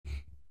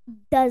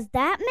Does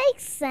that make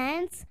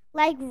sense?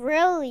 Like,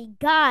 really,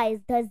 guys,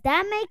 does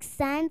that make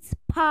sense?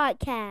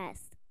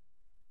 Podcast.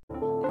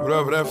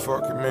 Whatever that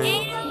fucking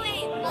means.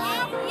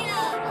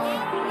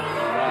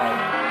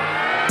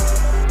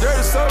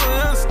 Dirty soda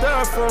in the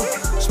styrofoam.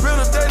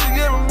 Spend a day to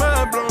get my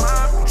mind blown.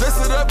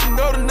 Dress it up and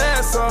go to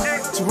Nassau.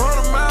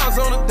 200 miles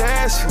on the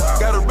dash.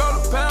 Gotta roll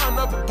a pound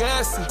up a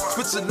gas.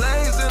 Switching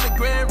lanes in the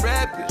Grand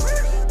Rapids.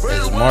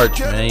 It's March,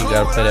 man. You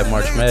gotta play that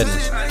March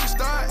Madness.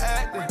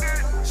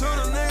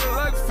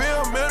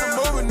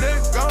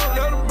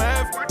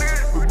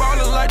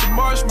 Like the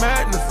March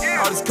Madness,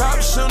 all these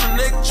cops shooting a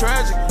nigga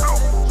tragic. I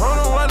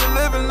don't wanna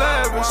live in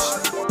lavish,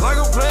 like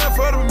I'm playing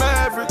for the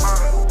Mavericks.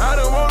 I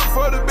don't want it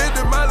for the bitch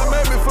that might have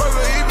made me fuck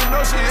her, even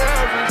though she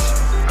average.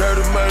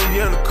 Dirty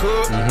money in the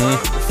cook,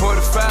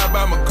 45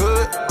 by my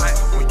good.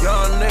 When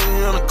young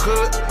nigga in the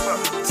cook,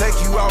 take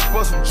you out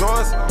for some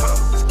joints.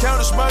 Count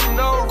this money,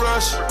 no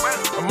rush.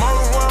 I'm on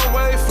a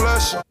one-way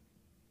flush.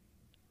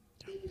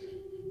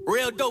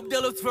 Real dope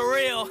dealers for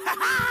real.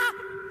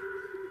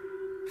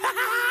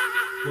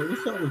 Hey,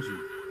 what's up with you?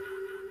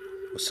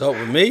 What's up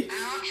with me? Hey,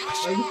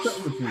 what's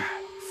up with you?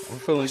 I'm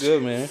feeling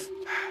good, man.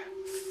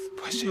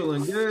 You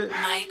feeling good?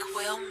 Mike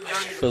Wilmer.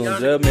 Feeling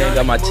good, man.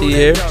 Got my tea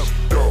here.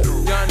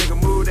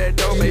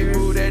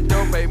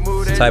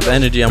 Type of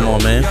energy I'm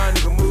on, man.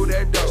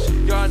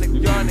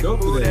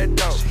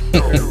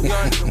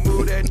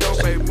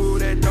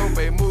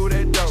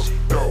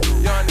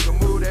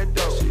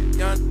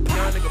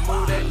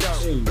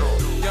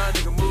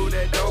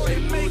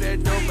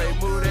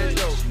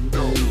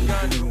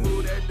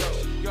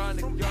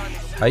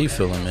 How you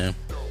feeling, man?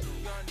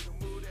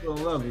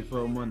 Feeling lovely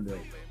for a Monday.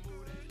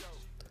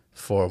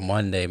 For a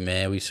Monday,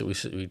 man, we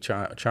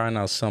trying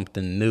out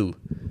something new.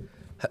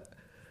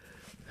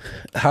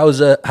 How's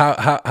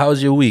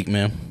your week,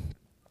 man?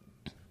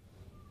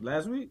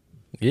 Last week?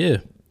 Yeah.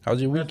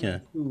 How's your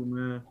weekend? Cool,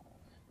 man.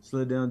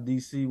 Slid down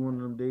DC one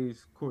of them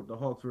days, caught the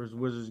Hawks vs.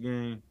 Wizards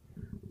game.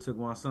 Took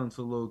my son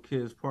to a little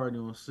kids party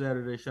on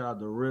Saturday. Shout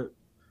out to Rip.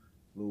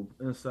 Little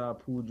inside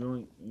pool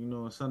joint. You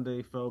know, and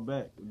Sunday fell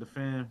back with the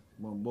fam.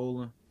 Went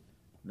bowling.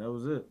 That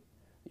was it.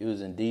 You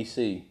was in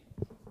DC.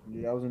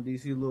 Yeah, I was in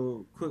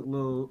DC. Quick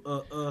little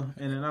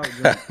in and out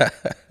joint.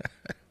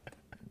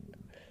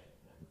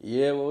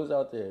 Yeah, what was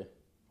out there?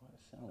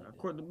 I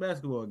caught the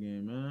basketball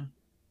game, man.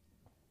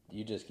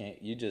 You just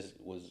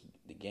was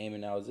the game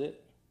and that was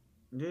it?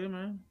 Yeah,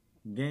 man.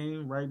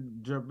 Game, right,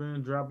 jump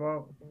in, drop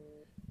out.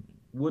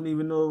 Wouldn't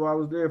even know if I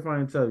was there if I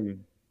didn't tell you.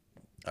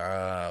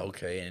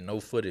 Okay, and no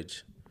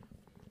footage.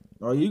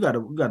 Oh, you got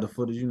the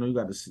footage, you know, you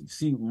got to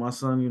see my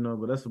son, you know,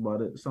 but that's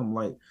about it. Something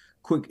like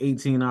quick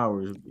 18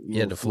 hours. You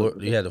had the floor.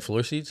 You had the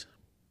floor seats?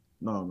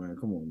 No, man,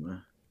 come on,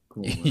 man.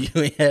 You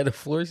ain't had the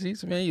floor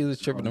seats, man. You was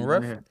tripping the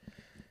rough.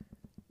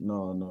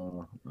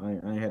 No, I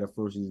ain't had the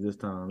floor seats this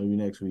time. Maybe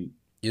next week.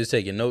 You was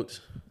taking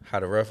notes.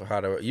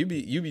 You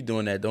be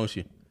doing that, don't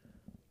you?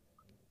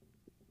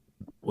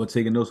 What,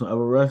 taking notes on other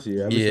refs?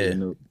 Yeah, I be taking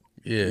notes.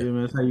 Yeah,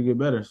 man, that's how you get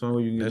better. So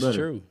you can get better.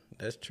 True.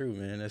 That's true,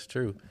 man. That's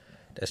true.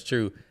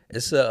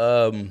 It's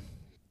a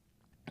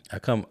I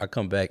come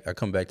back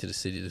to the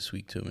city this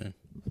week too, man.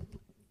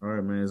 All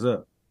right, man. It's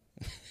up.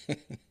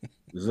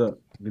 It's up.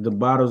 Get the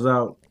bottles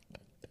out.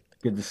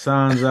 Get the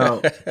signs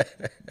out.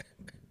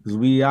 Cause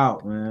we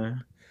out,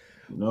 man.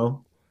 You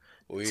know,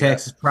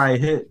 taxes probably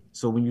hit.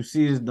 So when you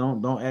see us,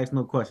 don't ask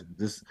no questions.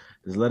 Just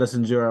let us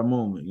enjoy our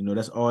moment. You know,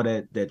 that's all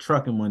that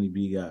trucking money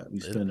we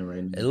spending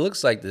right now. It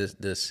looks like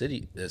the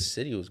city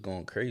was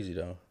going crazy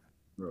though.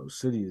 Bro,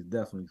 city is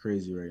definitely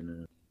crazy right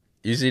now.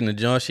 You seen the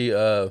John? She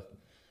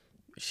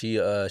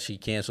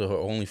canceled her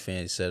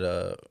OnlyFans. Said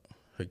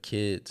her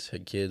kid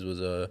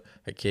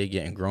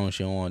getting grown.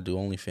 She don't want to do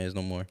OnlyFans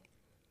no more.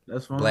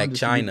 That's fine. Black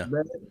China.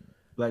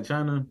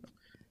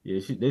 Yeah,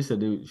 they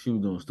said she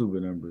was doing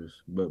stupid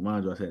numbers, but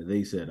mind you,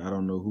 they said I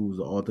don't know who's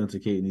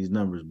authenticating these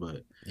numbers,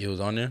 but it was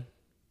on there.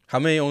 How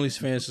many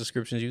OnlyFans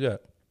subscriptions you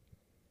got?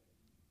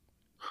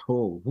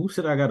 Oh, who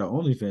said I got an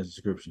OnlyFans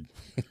subscription?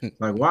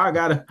 Like, why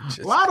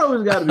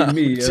always gotta be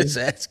me? Just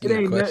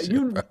asking a question.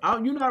 You're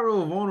not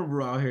real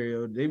vulnerable out here,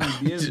 yo. They be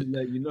DMing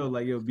let you know,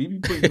 like, yo,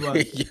 BB put you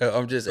out. Yo,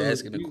 I'm just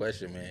asking a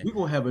question, man. We're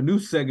gonna have a new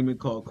segment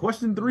called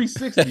Question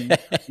 360.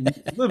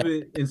 Flip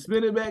it and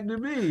spin it back to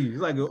me. It's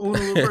like an Uno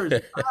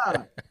reverse.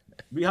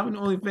 B, how many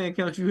OnlyFans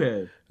accounts you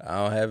have? I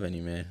don't have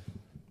any, man.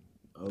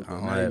 Okay,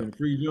 not even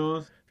free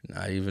Johns?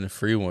 Not even the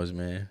free ones,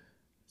 man.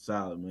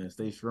 Solid, man.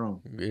 Stay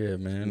strong. Yeah,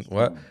 man.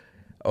 What?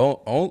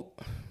 Oh,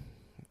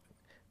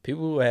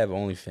 people who have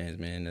OnlyFans,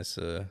 man, that's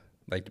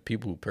like the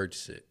people who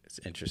purchase it. It's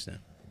interesting.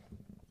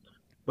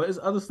 But there's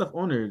other stuff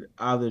on there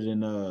other than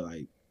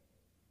like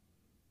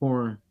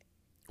porn.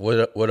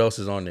 What else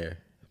is on there?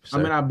 Sir?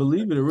 I mean, I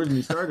believe it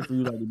originally started for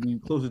you like to be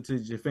closer to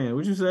your fan.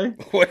 What'd you say?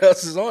 What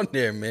else is on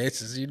there, man?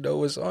 Since you know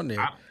what's on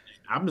there.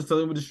 I'm just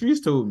telling you what the streets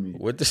told me.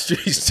 What the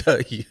streets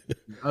tell you?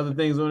 Other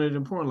things on there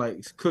than porn,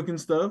 like cooking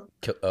stuff.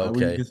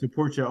 Okay. You can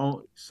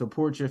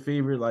support your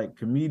favorite like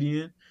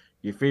comedian.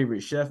 your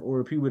favorite chef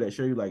or people that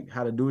show you like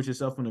how to do it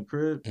yourself in the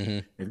crib. Mm-hmm.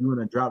 If you want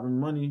to drop them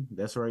money,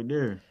 that's right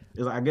there.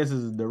 It's like, I guess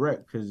it's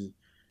direct because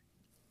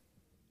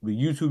with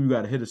YouTube you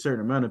got to hit a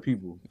certain amount of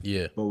people.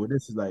 Yeah. But with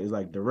this is like it's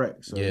like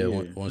direct. So Yeah.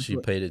 Once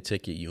you pay the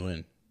ticket, you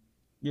in.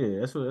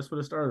 Yeah, that's what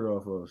it started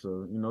off of.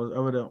 So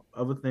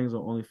other things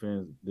on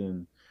OnlyFans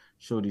than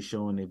shorty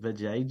showing their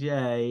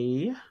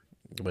vajayjay.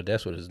 But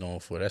that's what it's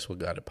known for. That's what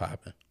got it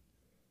popping.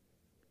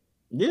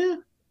 Yeah,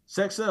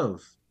 sex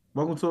sells.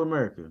 Welcome to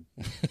America.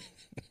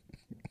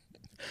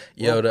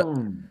 Yo,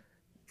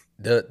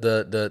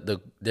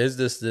 there's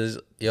this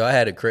yo. I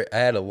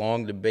had a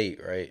long debate,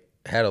 right?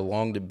 I had a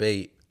long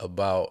debate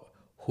about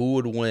who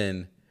would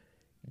win,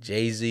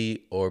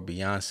 Jay-Z or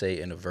Beyonce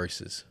in the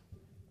verses.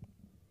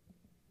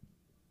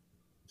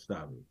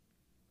 Stop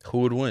it. Who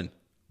would win?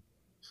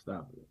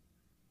 Stop it.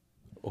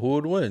 Who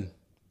would win?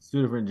 It's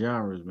two different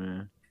genres,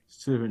 man.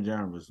 It's two different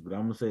genres, but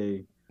I'm gonna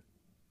say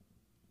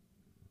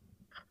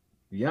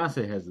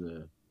Beyonce has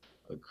a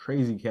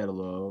crazy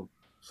catalog.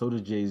 So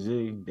does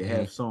Jay-Z. They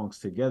have songs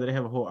together. They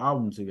have a whole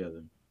album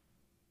together.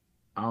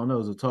 I don't know.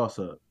 It's a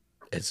toss-up.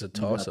 It's a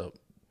toss-up.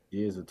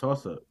 Yeah, it's a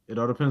toss-up. It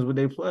all depends what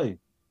they play.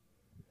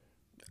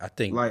 I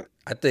think Like,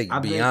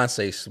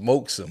 Beyonce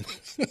smokes him.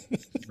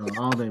 No, I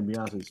don't think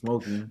Beyonce's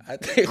smoking. I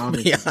think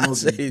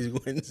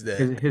Beyonce wins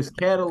that. His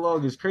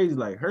catalog is crazy.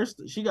 Like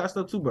she got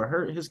stuff too, but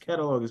his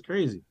catalog is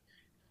crazy.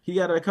 He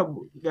got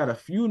a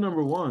few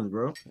number ones,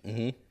 bro.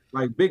 Mm-hmm.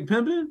 Like Big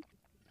Pimpin'.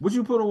 What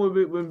you put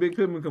on when Big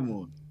Pimpin' come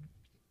on?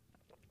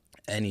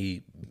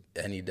 Any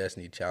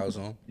Destiny Child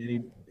song?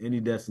 Any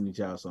Destiny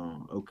Child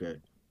song? Okay,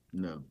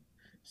 no,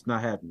 it's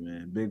not happening,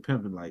 man. Big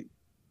Pimpin' like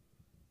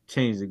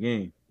changed the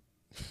game.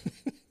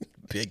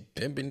 Big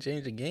Pimpin'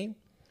 changed the game?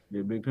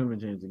 Yeah, Big Pimpin'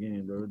 changed the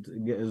game, bro.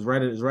 It's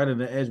right at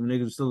the edge when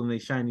niggas were still in their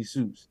shiny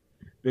suits.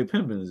 Big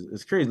Pimpin'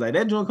 is crazy. Like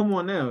that joint come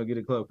on now and get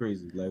a club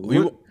crazy. Like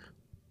what?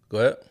 Go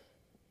ahead.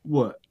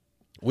 What?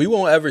 We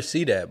won't ever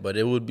see that, but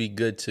it would be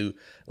good to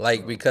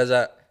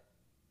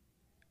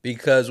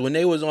because when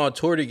they was on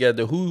tour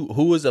together, who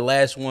was the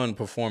last one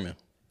performing?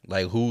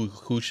 Like who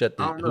shut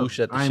the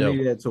show? I ain't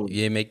made that tour.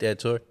 You ain't make that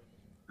tour?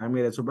 I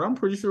made that tour, but I'm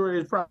pretty sure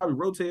it's probably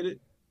rotated.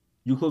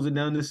 You close it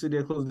down in this city,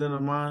 I close it down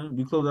in mine.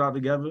 We close it out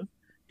together.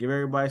 Give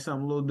everybody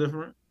something a little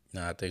different.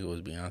 Nah, I think it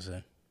was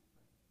Beyonce.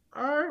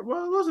 All right,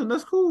 well, listen,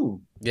 that's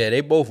cool. Yeah, they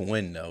both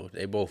win though.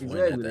 They both win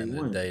at the end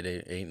win. of the day.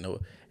 They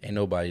ain't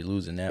nobody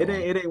losing that. It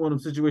ain't one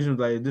of them situations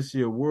like this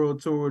your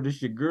world tour,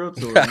 this your girl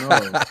tour.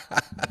 No,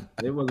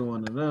 it wasn't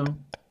one of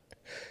them.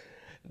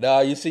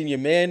 Nah, you seen your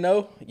man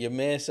though? Your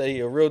man say he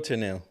a realtor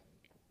now.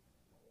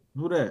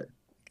 Who that?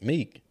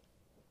 Meek.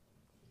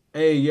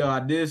 Hey, yo, I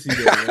did see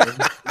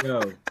that.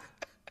 Yo.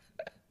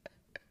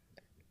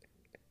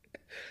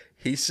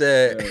 He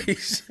said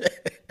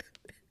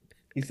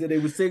He said they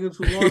was taking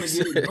too long to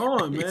get it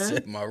going, man. He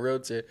said my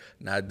realtor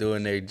not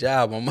doing their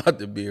job. I'm about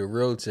to be a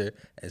realtor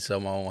and sell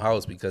my own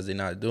house because they're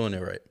not doing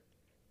it right.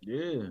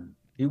 Yeah.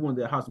 He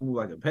wanted that house to move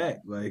like a pack.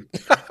 Like,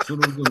 so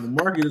the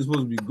market is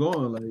supposed to be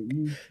going.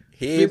 Like,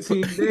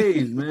 15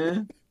 days,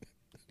 man.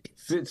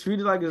 Treat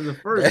it like it's the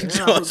first.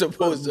 That joint's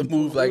supposed to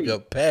move like a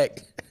pack.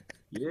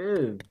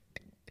 Yeah.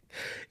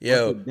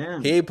 Yo,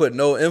 he ain't put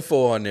no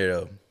info on there,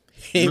 though.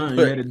 You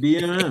had to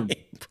DM him.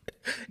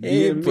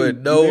 He ain't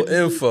put no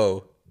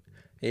info.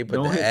 He ain't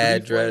put the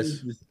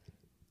address.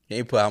 He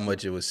ain't put how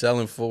much it was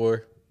selling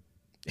for.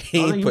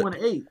 He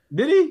wanted 8.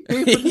 Did he?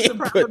 He ain't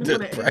put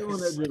the price on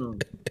that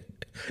joint.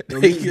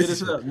 Get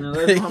us up, man.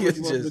 Let's know how much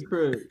you want the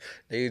crib.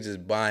 They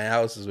just buying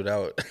houses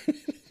without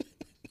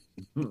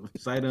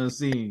sight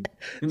unseen.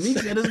 And Meek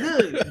said it's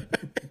good.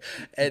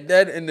 And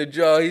then in the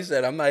jaw, he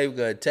said, "I'm not even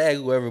gonna tag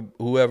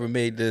whoever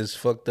made this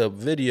fucked up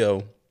video,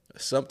 or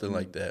something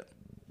like that."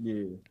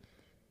 Yeah,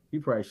 he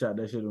probably shot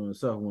that shit on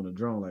himself on a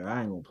drone. Like,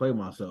 I ain't gonna play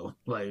myself.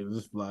 Like,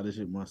 just fly this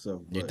shit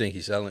myself. But, you think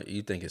he's selling?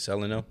 You think it's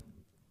selling though?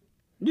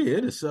 Yeah,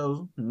 it is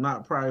sells.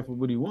 Not probably for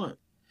what he want,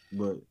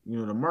 but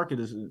the market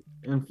is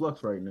in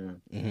flux right now.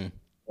 Mm-hmm.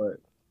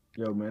 But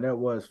yo, man, that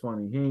was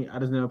funny. I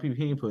just know people.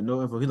 He ain't put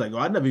no info. He's like, "Oh,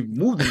 I never even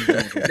moved in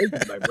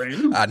this. Like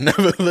brand new. I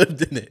never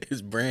lived in it.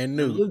 It's brand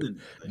new.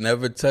 Like,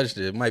 never touched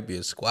it. It might be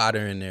a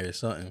squatter in there or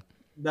something."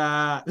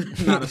 Nah,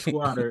 not a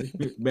squatter.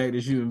 Back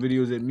to shooting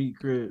videos at Meek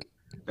crib.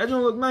 That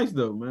don't look nice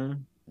though,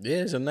 man.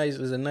 Yeah, it's a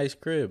nice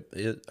crib.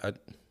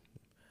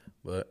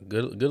 But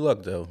good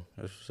luck though.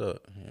 That's what's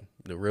up. Yeah.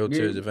 The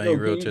realtors, if any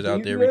realtors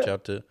out there, reach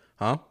out to,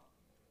 huh?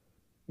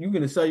 You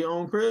gonna sell your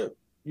own crib?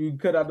 You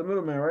cut out the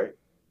middleman, right?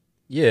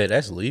 Yeah,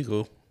 that's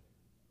legal.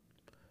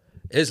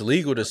 It's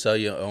legal to sell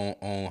your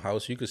own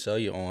house. You could sell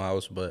your own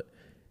house, but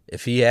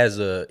if he has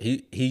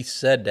he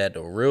said that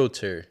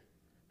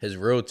his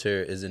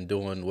realtor isn't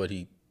doing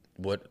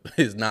what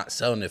is not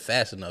selling it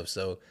fast enough,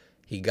 so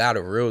he got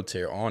a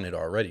realtor on it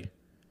already.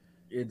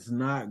 It's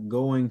not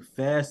going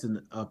fast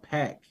in a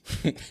pack.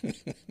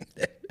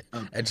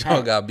 That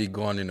joint gotta be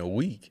gone in a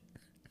week.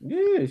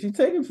 Yeah, she's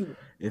taking too.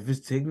 If it's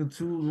taking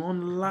too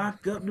long to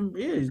lock up them,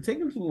 yeah, it's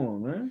taking too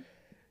long, man.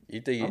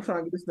 I'm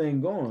trying to get this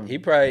thing going. He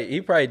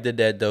probably did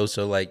that though,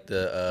 so like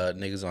the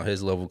niggas on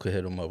his level could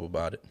hit him up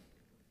about it.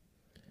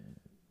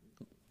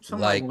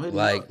 Somebody like gonna hit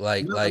him up.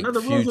 like Another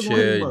realtor gonna hit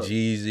Future, him up.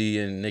 Jeezy,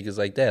 and niggas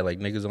like that. Like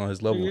niggas on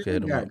his level Yeah, can they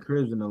hit him up. got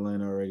cribs in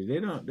Atlanta already. They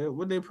don't.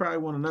 What they probably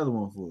want another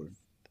one for?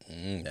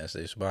 That's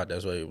their spot.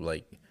 That's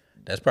why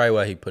that's probably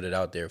why he put it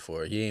out there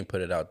for. He ain't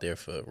put it out there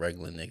for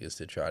regular niggas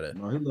to try to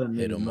No, he letting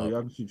hit niggas him know up.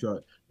 y'all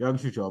can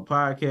shoot y'all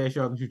podcast,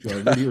 y'all can shoot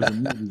y'all videos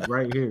and movies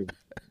right here.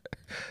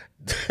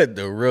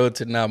 The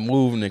realtor not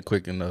moving it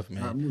quick enough,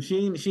 man.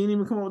 She ain't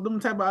even come up with them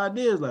type of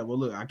ideas. Like, well,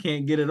 look, I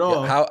can't get it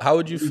all. How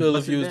would you Let me feel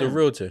bust if you it was the down.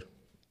 realtor?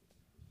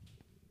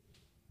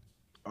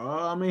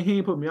 I mean, he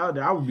ain't put me out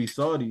there. I would be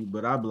salty,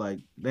 but I'd be like,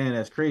 damn,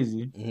 that's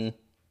crazy. Mm-hmm.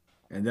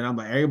 And then I'm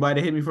like,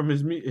 everybody hit me from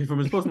his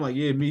post. I'm like,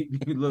 yeah, me.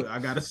 Look, I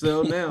gotta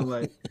sell now.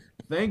 Like,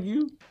 thank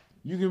you.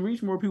 You can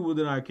reach more people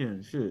than I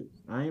can. Shit,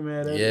 I ain't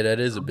mad at it. Yeah, that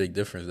is a big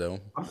difference though.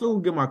 I'm still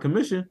gonna get my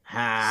commission.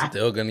 Ha.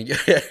 Still gonna get.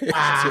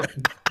 Ah.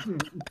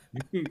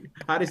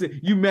 How they say,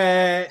 you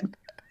mad?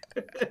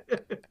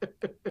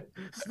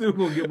 Still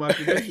gonna get my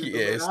commission.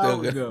 Yeah, it's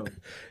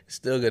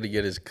still gonna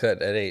get his cut.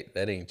 That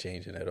ain't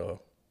changing at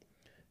all.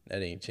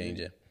 That ain't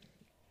changing.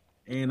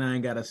 And I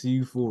ain't gotta see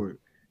you for it.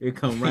 It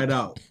come right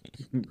out,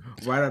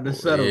 right out the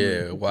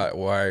settlement. Yeah,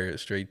 wire it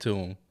straight to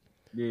him.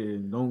 Yeah,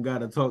 don't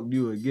gotta talk to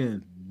you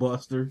again,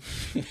 Buster.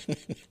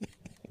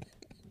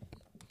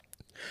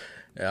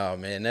 Oh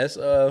man, that's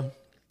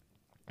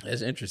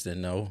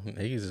interesting though.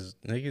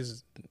 Niggas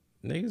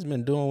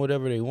been doing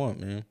whatever they want,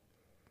 man.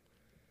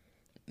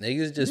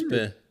 Niggas just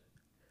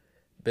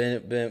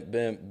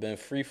been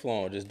free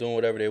flowing, just doing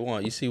whatever they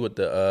want. You see what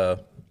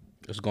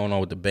what's going on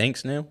with the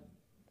banks now?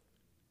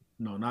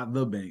 No, not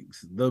the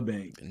banks. The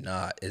bank.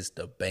 Nah, it's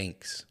the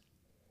banks.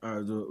 All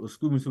right, so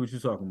excuse me to what you're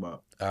talking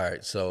about. All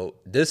right, so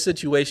this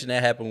situation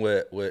that happened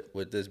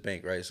with this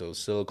bank, right? So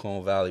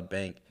Silicon Valley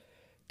Bank,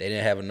 they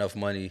didn't have enough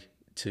money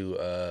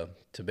to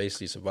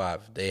basically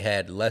survive. They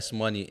had less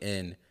money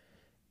in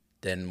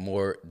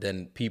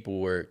than people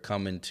were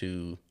coming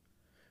to.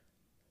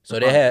 So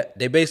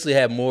they basically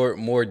had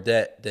more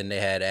debt than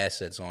they had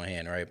assets on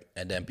hand, right?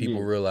 And then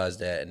people realized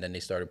that, and then they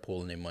started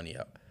pulling their money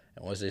out.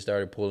 And once they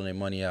started pulling their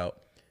money out,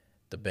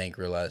 the bank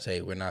realized,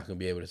 hey, we're not going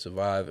to be able to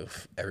survive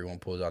if everyone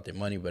pulls out their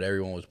money, but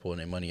everyone was pulling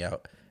their money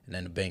out, and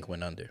then the bank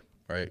went under,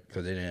 right?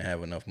 Because they didn't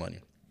have enough money.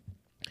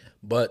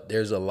 But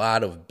there's a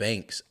lot of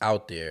banks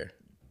out there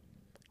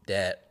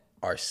that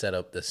are set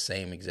up the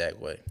same exact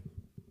way.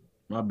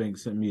 My bank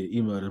sent me an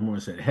email this morning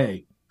and said,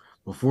 hey,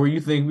 before you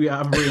think we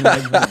operate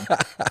like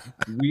that,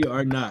 we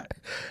are not.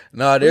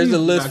 No, there's Please a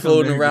list not come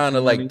floating back around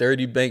with of your like money.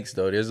 30 banks,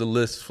 though. There's a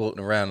list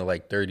floating around of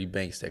like 30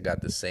 banks that got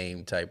the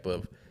same type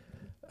of,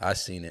 I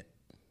seen it.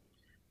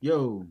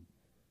 Yo,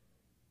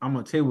 I'm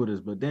gonna table this,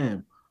 but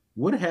damn,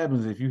 what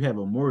happens if you have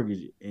a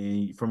mortgage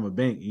and from a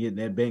bank and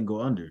that bank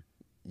go under?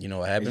 You know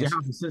what Is happens? your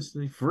house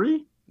essentially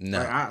free? No,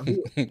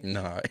 Like,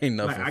 no, ain't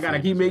nothing. I gotta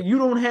free. keep making. You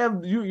don't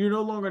have. You're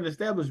no longer an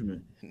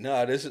establishment.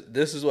 No, this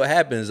is what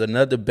happens.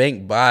 Another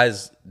bank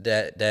buys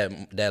that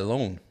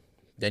loan.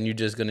 Then you're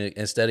just gonna,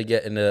 instead of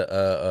getting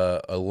a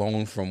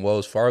loan from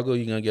Wells Fargo,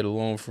 you're gonna get a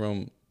loan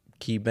from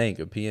Key Bank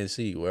or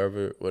PNC,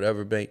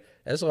 whatever bank.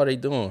 That's all they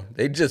doing.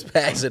 They just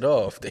pass it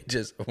off. They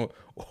just them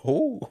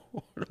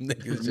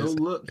niggas No just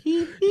look.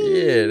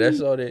 yeah.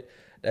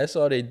 That's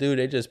all they do.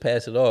 They just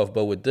pass it off.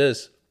 But with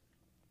this,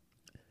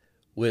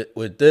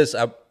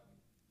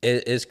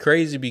 it's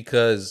crazy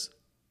because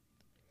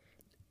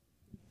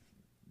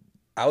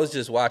I was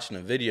just watching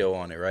a video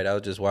on it, right? I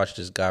was just watching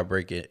this guy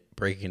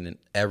breaking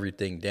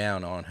everything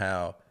down on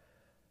how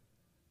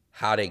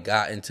they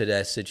got into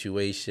that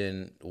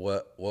situation,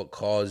 what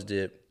caused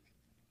it.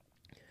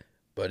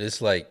 But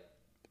it's like,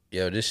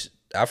 yo,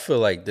 I feel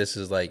like this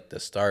is like the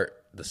start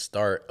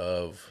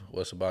of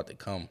what's about to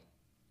come.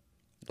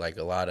 Like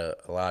a lot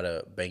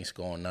of banks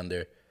going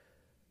under.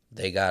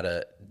 They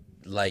gotta,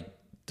 like,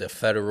 the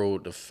Federal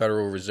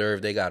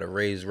Reserve, they gotta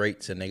raise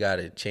rates and they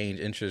gotta change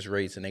interest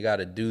rates and they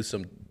gotta do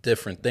some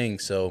different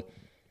things so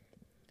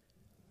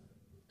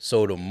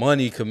the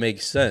money could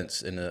make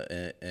sense and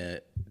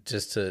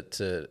just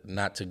to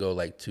not to go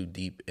like too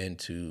deep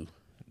into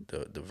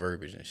the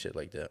verbiage and shit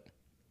like that.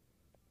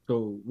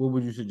 So, what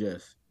would you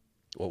suggest?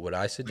 What would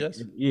I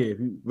suggest? Yeah,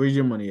 where's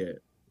your money at?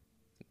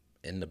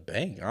 In the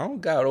bank. I don't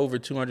got over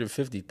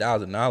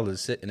 $250,000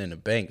 sitting in the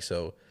bank,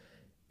 so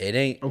it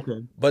ain't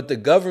Okay. But the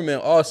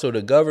government,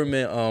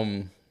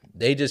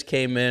 they just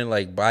came in,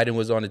 like Biden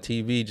was on the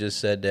TV, just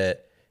said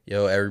that,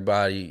 yo,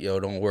 everybody,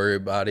 don't worry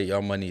about it.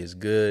 Y'all money is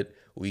good.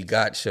 We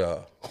got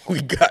y'all.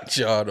 We got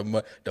y'all.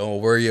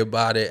 Don't worry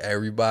about it.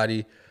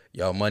 Everybody,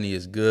 y'all money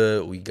is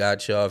good. We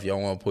got y'all. If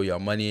y'all want to pull your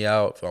money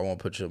out, if y'all want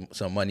to put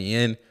some money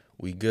in,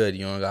 we good.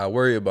 You don't got to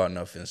worry about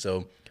nothing.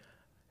 So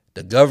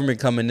the government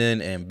coming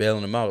in and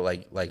bailing them out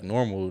like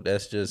normal,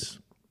 that's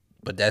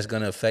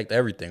going to affect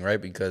everything,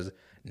 right? Because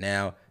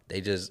now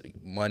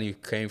money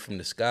came from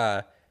the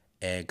sky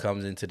and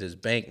comes into this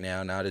bank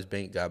now. Now this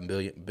bank got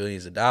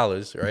billions of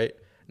dollars, right?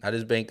 Now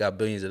this bank got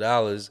billions of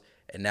dollars,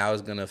 and now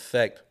it's going to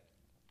affect,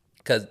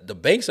 because the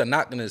banks are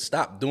not going to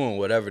stop doing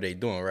whatever they're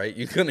doing, right?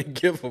 You're going to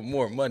give them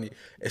more money.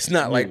 It's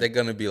not like they're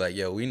going to be like,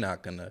 yo, we're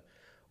not going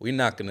we're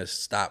not gonna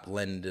stop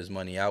lending this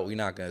money out. We're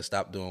not gonna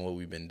stop doing what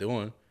we've been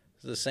doing.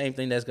 It's the same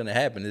thing that's gonna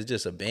happen. It's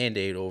just a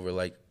Band-Aid over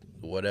like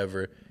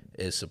whatever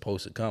is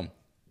supposed to come.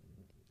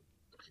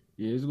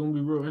 Yeah, it's gonna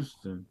be real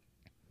interesting.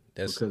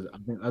 Because I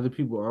think other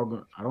people are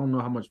going. I don't know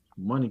how much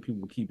money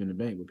people keep in the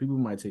bank, but people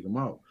might take them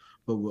out.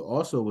 But what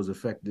also was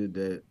affected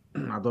that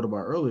I thought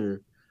about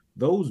earlier,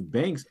 those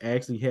banks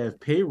actually have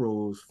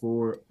payrolls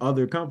for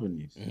other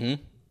companies.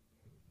 Mm-hmm.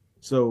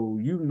 So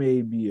you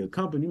may be a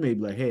company, you may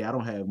be like, hey, I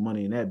don't have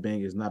money in that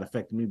bank, it's not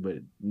affecting me. But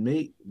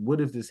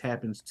what if this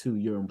happens to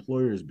your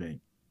employer's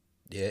bank?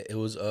 Yeah, it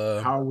was.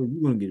 How are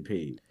you gonna get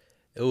paid?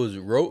 It was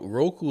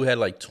Roku had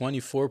like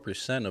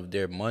 24% of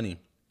their money,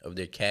 of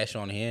their cash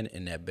on hand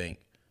in that bank.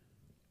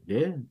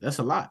 Yeah, that's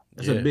a lot.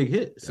 That's a big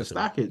hit. It's a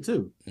stock hit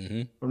too, mm-hmm.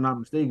 if I'm not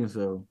mistaken.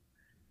 So,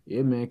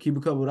 yeah, man, keep a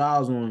couple of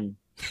dollars on you.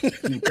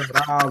 Keep a couple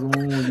of dollars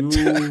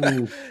on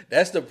you.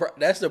 That's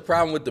the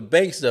problem with the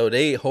banks though.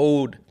 They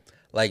hold,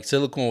 like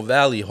Silicon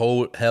Valley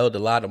held a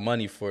lot of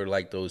money for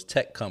like those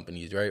tech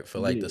companies, right? For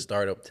like the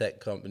startup tech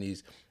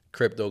companies,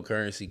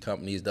 cryptocurrency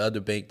companies. The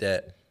other bank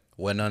that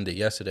went under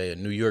yesterday, a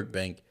New York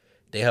bank,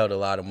 they held a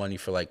lot of money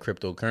for like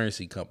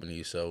cryptocurrency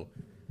companies. So,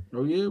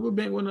 oh yeah, what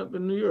bank went up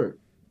in New York?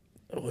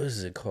 What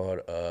is it called?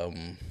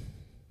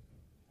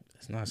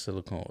 It's not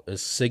Silicon.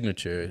 It's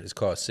Signature. It's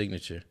called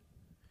Signature.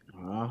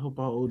 I hope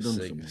I owe them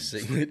some.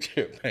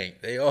 Signature Bank.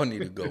 They all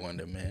need to go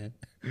under, man.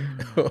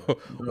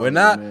 when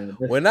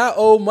I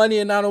owe money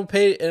and I don't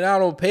pay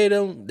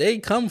them, they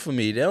come for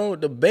me.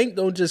 The bank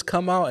don't just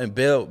come out and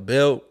bail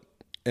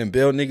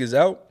niggas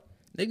out.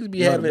 Niggas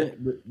be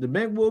having the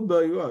bank will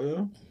bail you out,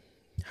 yo.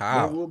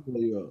 How? They will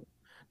bail you out.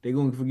 They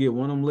gonna forget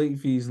one of them late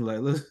fees and like,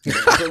 listen,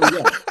 that's all we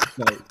got.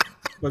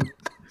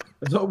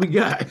 That's all we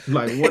got.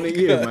 Like one a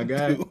year, my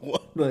guy.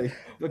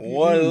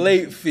 One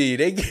late fee.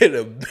 They get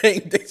a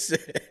bank. They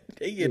said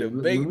they get a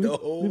bank the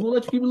whole. We gonna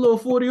let you keep a little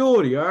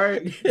 40-40, all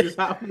right? Just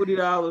hot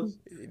 $40.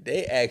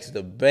 They asked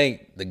the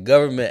bank, the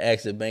government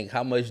asked the bank,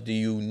 how much do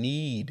you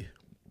need?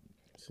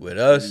 With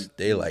us,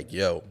 they like,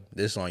 yo,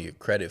 this on your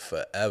credit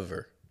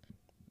forever.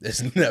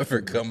 This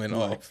never coming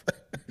off.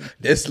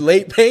 This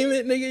late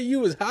payment, nigga, you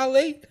was how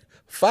late?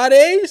 5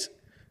 days?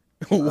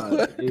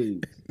 What?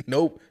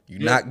 Nope,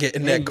 you're not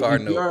getting that car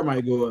note. APR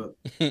might go up.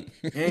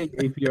 And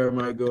APR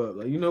might go up.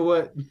 Like, you know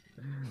what?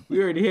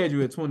 We already had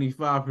you at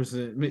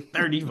 25%,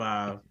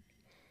 35.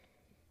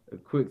 A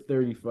quick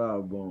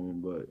 35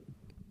 bone, but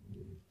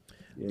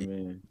yeah,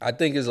 man. I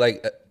think it's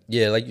like,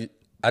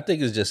 I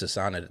think it's just a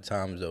sign of the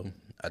times, though.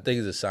 I think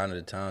it's a sign of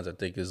the times. I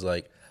think it's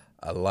like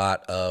a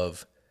lot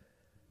of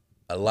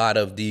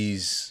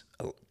these.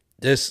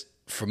 This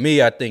for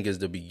me, I think is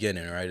the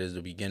beginning, right? Is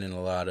the beginning of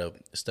a lot of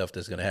stuff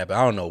that's gonna happen.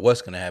 I don't know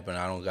what's gonna happen.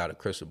 I don't got a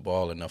crystal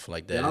ball or nothing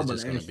like that. Yeah, it's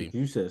just gonna be.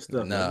 You said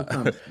stuff. Nah,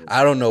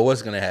 I don't know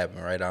what's gonna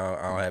happen, right?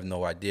 I don't have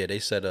no idea. They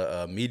said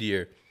a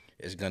meteor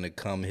is gonna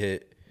come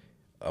hit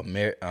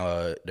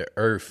the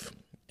Earth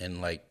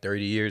in like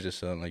 30 years or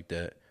something like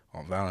that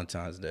on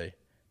Valentine's Day.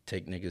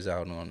 Take niggas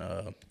out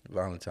on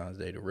Valentine's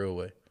Day the real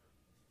way.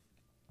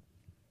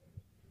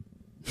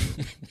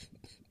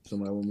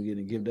 Somebody want me to get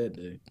a gift that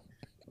day.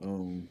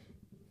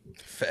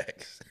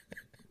 Facts.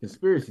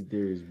 Conspiracy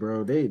theories,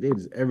 bro. They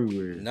just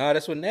everywhere. Nah,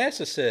 that's what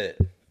NASA said.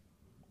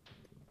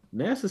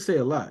 NASA say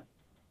a lot.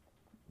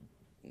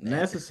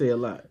 NASA say a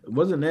lot.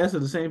 Wasn't NASA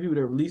the same people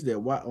that released that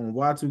on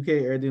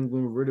Y2K? Everything's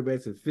going to revert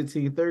back to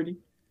 1530.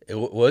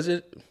 Was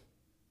it?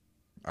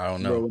 I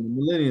don't know. Bro, when the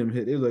millennium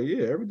hit, it was like,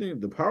 yeah, everything.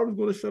 The power was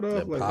going to shut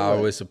off. The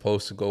power was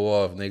supposed to go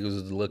off. Niggas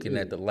was looking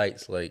at the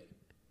lights like,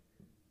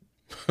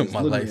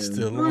 my light's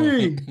still on.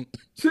 3,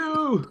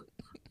 2,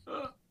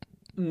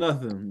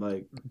 nothing.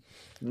 Like,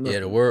 nothing.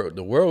 Yeah, the world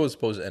was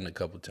supposed to end a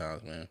couple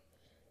times, man.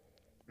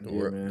 The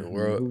world,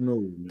 who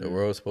knows, man? The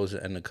world was supposed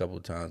to end a couple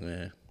times,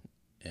 man.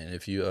 And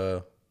if you,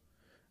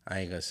 I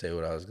ain't gonna say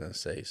what I was gonna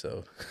say,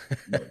 so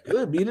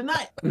could be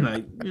tonight.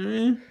 Like,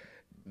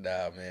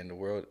 nah, man, the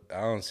world. I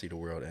don't see the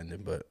world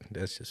ending, but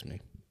that's just me.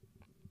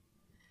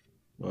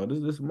 Well,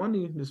 this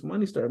money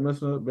start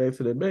messing up back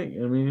to the bank.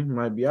 I mean, it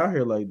might be out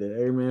here like that.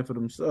 Every man for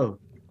themselves.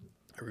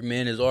 Every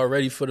man is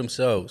already for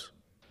themselves.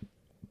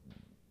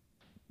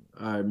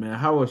 All right, man.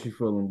 How was you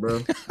feeling, bro?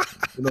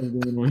 What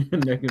I'm doing on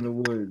your neck in the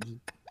woods?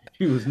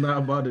 You was not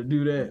about to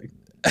do that.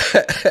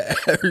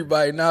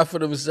 Everybody not for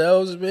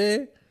themselves,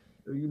 man.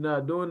 You're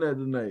not doing that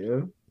tonight,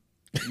 yo.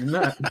 You're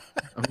not.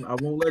 I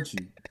won't let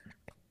you.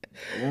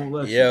 I won't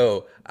let you.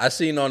 Yo, I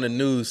seen on the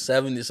news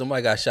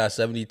somebody got shot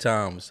 70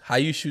 times. How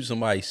you shoot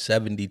somebody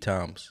 70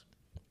 times?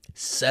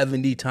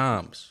 70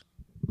 times.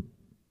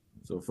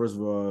 So first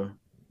of all,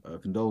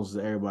 condolences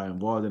to everybody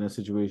involved in that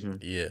situation.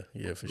 Yeah,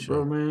 for sure.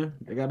 Bro, man,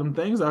 they got them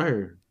things out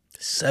here.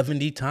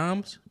 70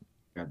 times?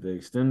 Got the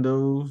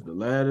extendos, the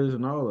ladders,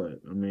 and all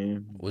that. I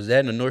mean, was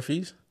that in the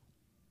Northeast?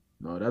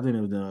 No, I think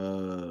it was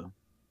the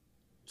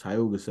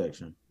Tioga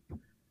section.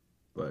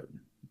 But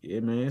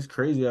yeah, man, it's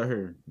crazy out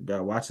here. You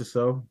gotta watch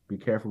yourself. Be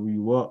careful where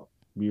you walk.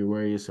 Be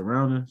aware of your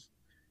surroundings.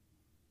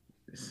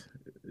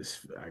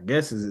 I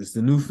guess it's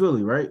the new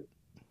Philly, right?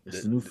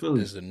 It's the new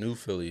Philly. It's the new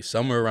Philly.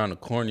 Somewhere around the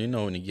corner, you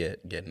know, when you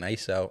get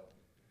nice out,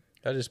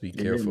 Y'all just be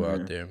careful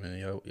out there, man.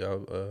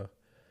 Y'all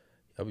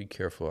be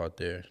careful out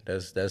there.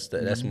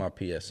 That's my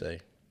PSA.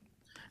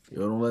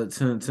 Yo, don't let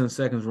 10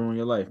 seconds ruin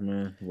your life,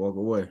 man. Walk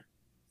away.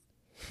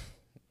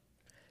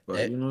 But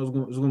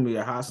it's gonna be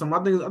a hot summer.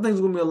 I think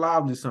it's gonna be a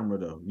lively summer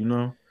though.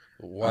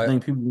 I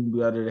think people gonna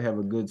be out there to have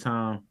a good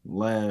time,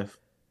 laugh.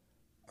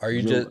 Are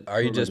you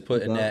just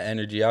putting that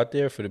energy out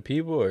there for the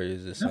people, or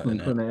is it something?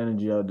 Putting that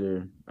energy out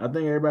there. I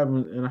think everybody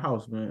in the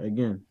house, man.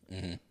 Again,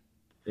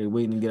 they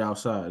waiting to get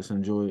outside. Let's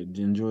enjoy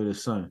the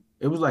sun.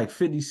 It was like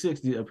 50,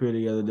 60 up here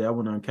the other day. I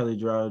went on Kelly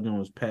Drive. It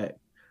was packed.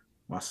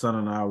 My son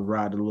and I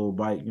ride the little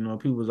bike.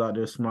 People was out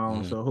there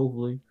smiling. So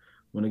hopefully,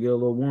 when it get a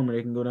little warmer,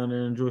 they can go down there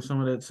and enjoy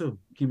some of that too.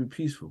 Keep it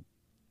peaceful.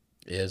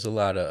 Yeah, there's a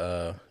lot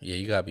of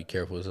you gotta be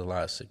careful. There's a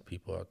lot of sick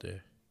people out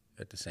there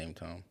at the same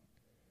time.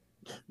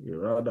 Yeah,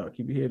 right out.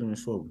 Keep your head on the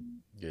swivel.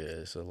 Yeah,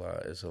 it's a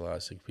lot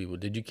of sick people.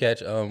 Did you catch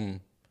the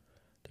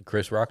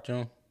Chris Rock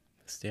joint?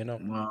 Stand up?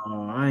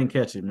 No, I ain't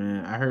catch it,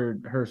 man. I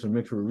heard some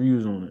mixed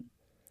reviews on it.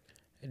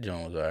 That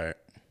joint was alright.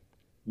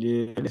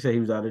 Yeah, they say he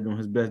was out there doing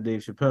his best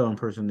Dave Chappelle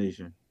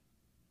impersonation.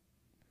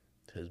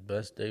 His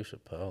best Dave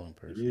Chappelle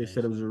impersonation. Yeah,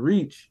 said it was a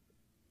reach.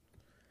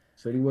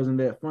 Said he wasn't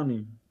that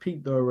funny.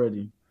 Peaked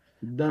already.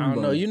 I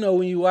don't know.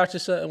 When you watch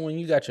something, when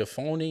you got your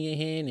phone in your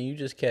hand and you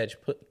just catch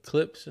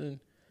clips and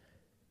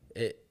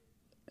it.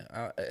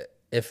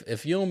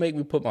 If you don't make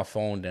me put my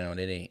phone down,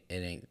 it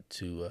ain't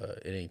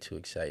too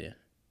exciting.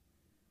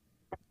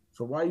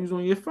 So why you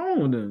on your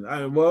phone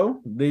then?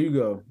 Well, there you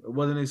go. It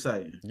wasn't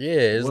exciting. Yeah,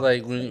 it's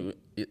like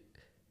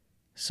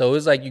so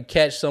it's like you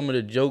catch some of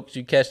the jokes,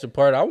 you catch the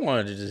part. I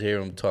wanted to just hear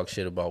him talk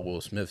shit about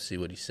Will Smith, see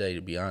what he say.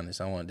 To be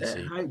honest, I wanted to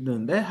see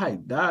that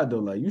hype died though.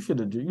 Like you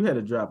had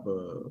to drop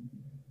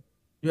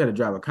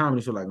a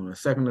comedy show like on the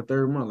second or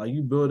third month. Like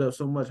you build up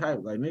so much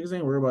hype. Like niggas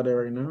ain't worried about that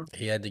right now.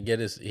 He had to get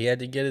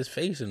his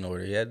face in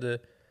order. He had to.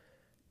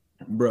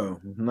 Bro,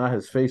 not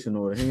his face in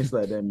order. He ain't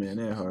slapped that man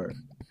that hard.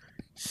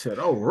 Said,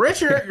 "Oh,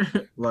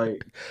 Richard."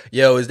 Like,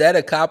 yo, is that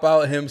a cop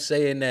out? Him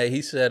saying that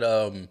he said,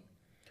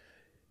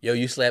 "Yo,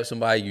 you slapped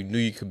somebody you knew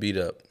you could beat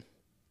up.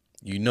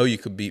 You know you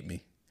could beat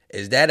me."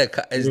 Is that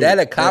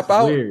a cop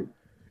out? Weird.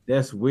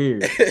 That's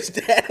weird.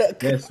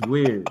 That's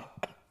weird.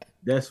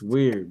 That's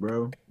weird,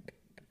 bro.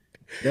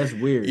 That's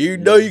weird. You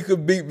know you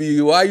could beat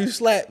me. Why you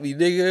slap me,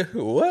 nigga?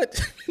 What?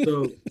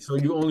 So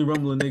you only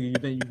rumble a nigga you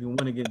think you can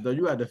win against, though.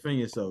 You gotta defend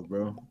yourself,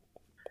 bro.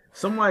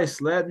 Somebody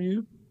slap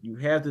you, you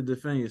have to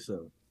defend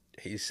yourself.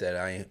 He said,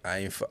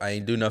 I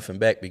ain't do nothing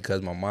back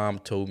because my mom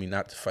told me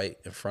not to fight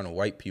in front of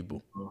white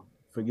people. Oh,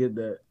 forget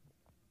that.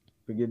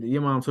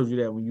 Your mom told you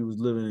that when you was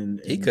living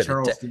in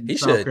Charleston. He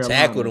should have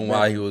tackled him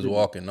while he was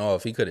walking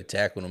off. He could have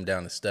tackled him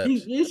down the steps.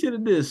 He should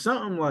have did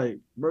something like,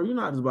 bro, you're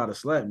not just about to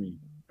slap me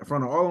in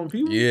front of all them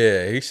people.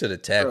 Yeah, he should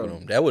have tackled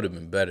him. That would have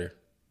been better.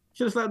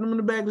 Should have slapped him in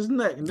the back of his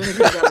neck, and then he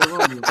got the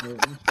wrong.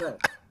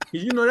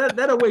 Because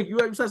that'll wake you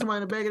up. You slap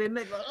somebody in the back of their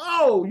neck, like,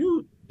 oh,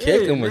 you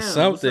kick him or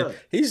something.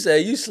 He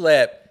said you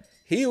slapped.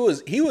 He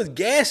was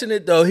gassing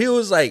it though. He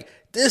was like,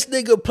 this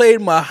nigga played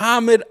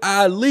Muhammad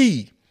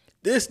Ali.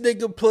 This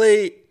nigga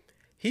played.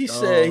 He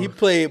said he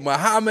played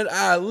Muhammad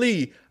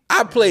Ali.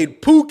 I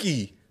played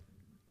Pookie.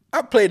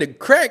 I played a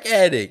crack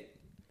addict.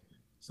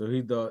 So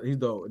he thought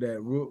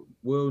that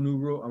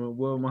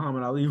Will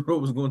Muhammad Ali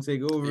role was gonna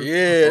take over.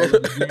 Yeah,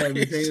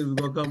 was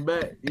gonna come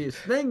back. Yeah,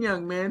 Sting,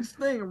 young man,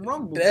 Sting and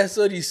Rumble. That's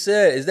what he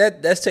said.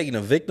 That's taking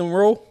a victim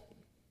role?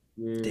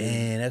 Yeah.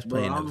 Damn, that's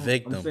playing a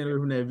victim. I'm staying away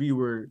from that V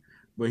word,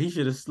 but he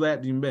should have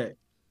slapped him back.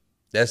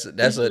 That's an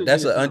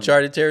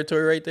uncharted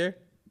territory right there.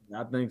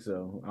 I think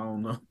so. I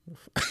don't know.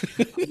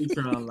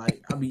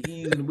 I'll be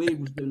easing the way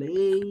with the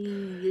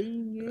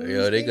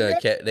yo, they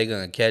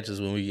gonna catch us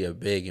when we get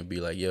big and be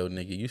like, yo,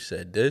 nigga, you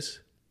said this.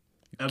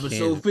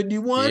 Episode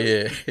 51.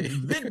 Yeah,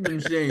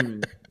 victim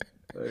shaming.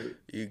 Like,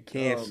 you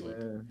cancel.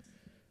 Oh,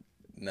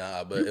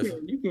 nah, but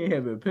you can't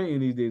have an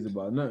opinion these days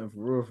about nothing for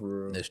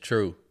real. It's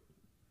true.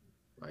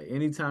 Like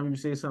anytime you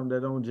say something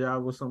that don't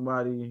jive with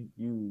somebody,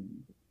 you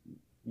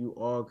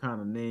all kind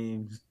of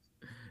names.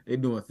 They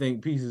doing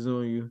think pieces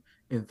on you.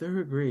 In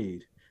third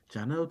grade,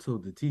 Janelle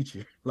told the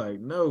teacher, like,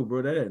 no,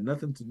 bro, that had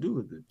nothing to do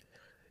with it.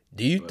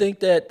 Do you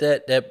think that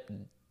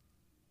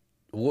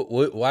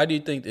why do you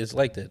think it's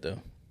like that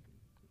though?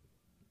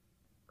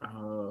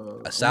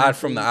 Aside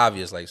from the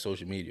obvious, like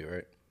social media,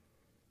 right?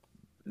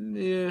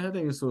 Yeah, I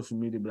think it's social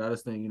media, but I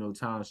just think,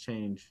 times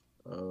change.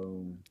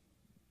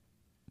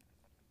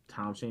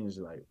 Times change,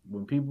 like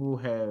when people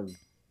have,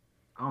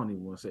 I don't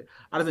even want to say,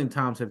 I just think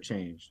times have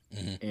changed,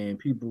 and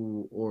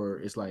people,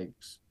 or it's like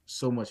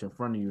so much in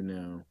front of you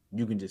now,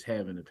 you can just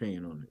have an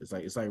opinion on it.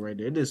 It's like right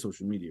there. It is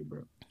social media,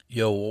 bro.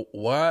 Yo,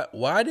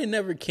 why they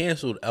never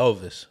canceled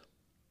Elvis?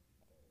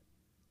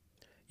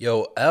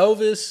 Yo,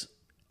 Elvis,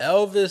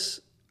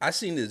 I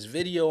seen this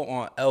video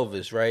on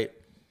Elvis, right?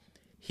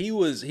 He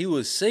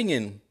was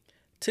singing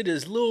to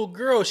this little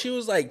girl. She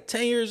was like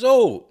 10 years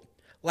old.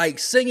 Like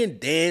singing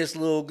dance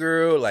little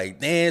girl,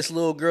 dancing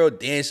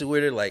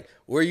with her, like,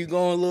 where you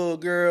going, little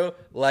girl?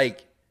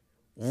 Like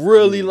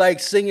really like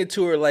singing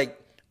to her, like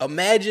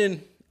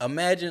imagine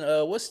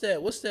what's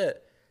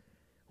that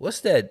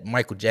what's that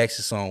Michael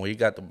Jackson song where you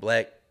got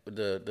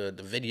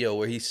the video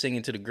where he's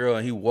singing to the girl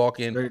and he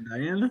walking. Dirty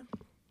Diana.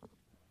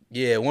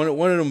 Yeah, one of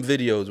them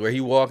videos where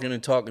he walking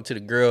and talking to the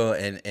girl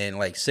and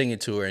like singing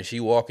to her and she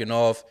walking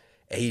off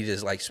and he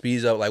just like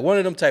speeds up, like one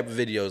of them type of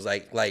videos.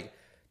 Like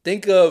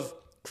think of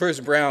Chris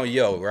Brown,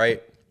 Yo,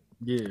 right?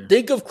 Yeah.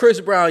 Think of Chris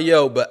Brown,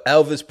 Yo, but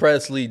Elvis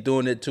Presley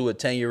doing it to a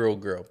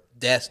 10-year-old girl.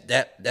 That's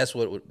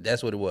what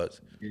it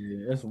was.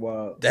 Yeah, that's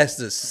wild.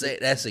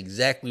 That's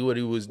exactly what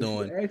he was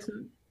doing.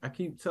 I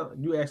keep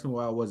telling you, asking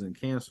why I wasn't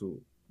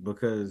canceled,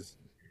 because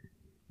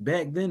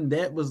back then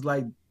that was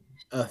like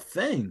a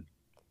thing.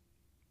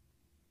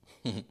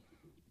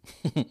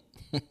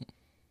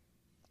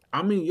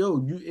 I mean,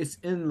 yo, it's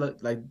in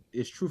like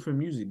it's true for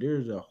music.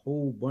 There's a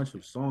whole bunch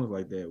of songs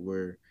like that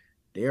where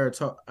they are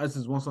This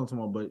is one song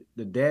tomorrow, but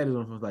the dad is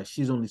on like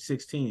she's only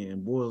 16,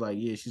 and boy's like,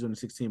 yeah, she's only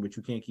 16, but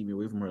you can't keep me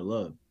away from her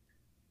love.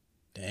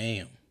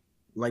 Damn.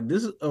 Like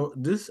this,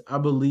 I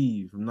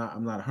believe I'm not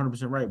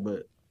 100% right,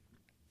 but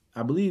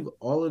I believe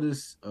all of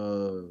this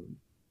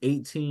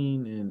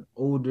 18 and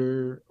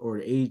older, or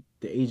the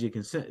age of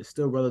consent, is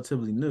still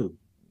relatively new.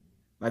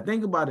 Like,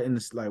 think about it, and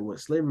it's like what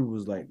slavery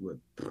was like, what,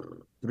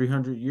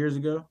 300 years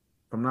ago,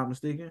 if I'm not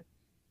mistaken?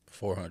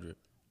 400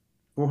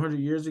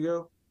 years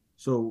ago.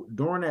 So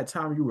during that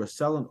time, you were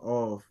selling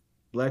off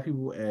black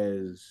people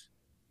as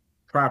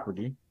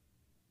property.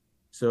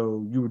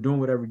 So you were doing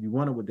whatever you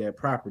wanted with that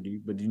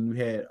property, but then you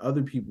had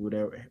other people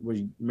that were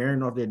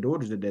marrying off their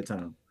daughters at that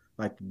time,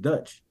 like the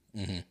Dutch.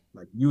 Mm-hmm.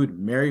 Like, you would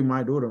marry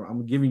my daughter.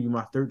 I'm giving you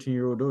my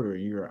 13-year-old daughter,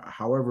 and you're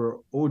however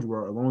old you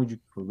are, as long as you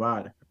can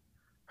provide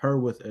her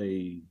with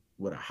a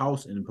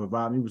house and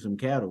provide me with some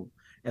cattle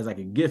as like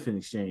a gift in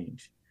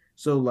exchange.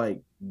 So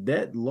like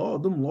them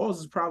laws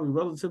is probably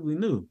relatively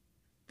new.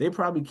 They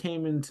probably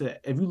came into,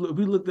 if we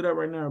looked it up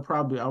right now,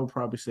 I would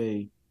probably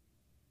say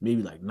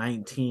maybe like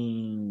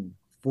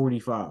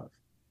 1945.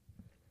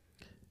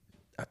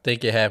 I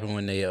think it happened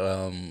when they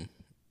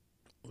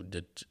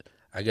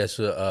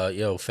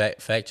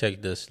fact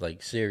check this,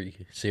 like Siri,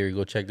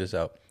 go check this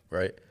out,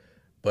 right?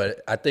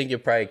 But I think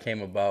it probably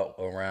came about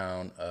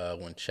around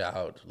when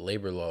child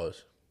labor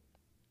laws.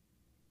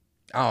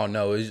 I don't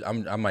know.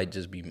 I might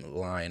just be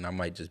lying. I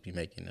might just be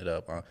making it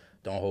up.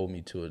 Don't hold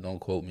me to it. Don't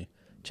quote me.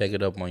 Check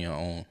it up on your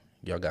own.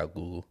 Y'all got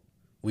Google.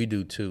 We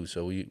do too,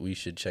 so we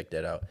should check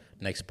that out.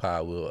 Next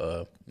pod,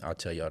 I'll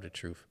tell y'all the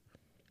truth.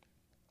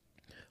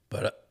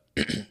 But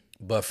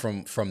but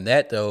from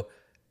that though,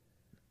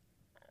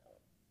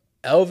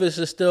 Elvis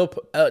is still.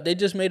 They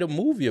just made a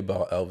movie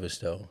about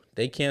Elvis though.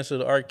 They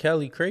canceled R.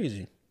 Kelly.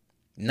 Crazy.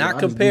 Not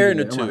comparing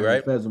the two,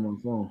 right? Feds on my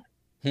phone.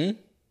 I'm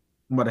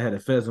about to have the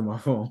feds on my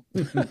phone.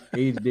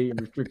 Age, date,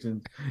 and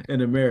restrictions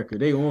in America.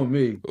 They on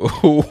me.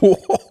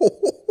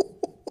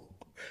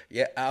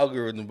 Yeah,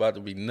 algorithm about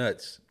to be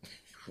nuts.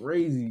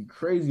 Crazy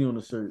on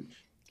the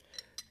search.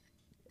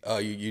 Oh,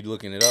 you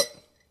looking it up?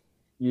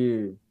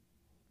 Yeah,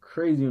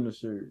 crazy on the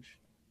search.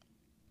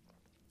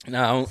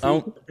 No,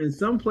 in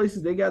some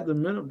places they got the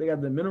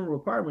minimum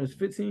requirements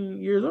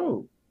 15 years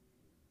old.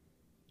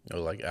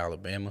 Oh, like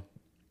Alabama,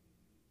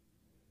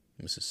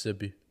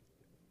 Mississippi.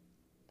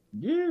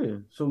 Yeah,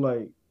 so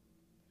like,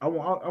 I'm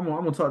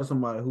gonna talk to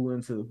somebody who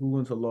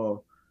into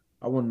law.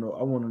 I want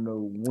to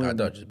know when. I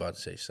thought you was about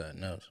to say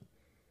something else.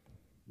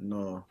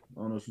 No, I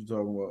don't know what you're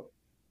talking about.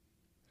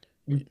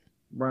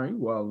 Brian, you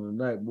wilding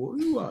tonight, boy.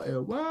 You out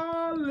here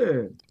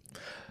wilding.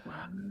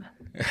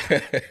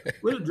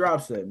 Where the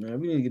drops at, man?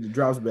 We need to get the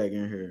drops back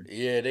in here.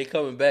 Yeah, they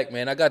coming back,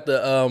 man. I got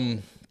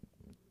the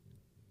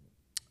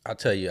I'll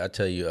tell you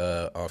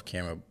off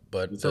camera,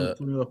 but tell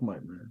me off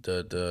mic, man.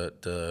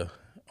 The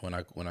when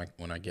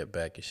I get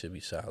back, it should be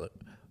solid.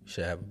 We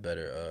should have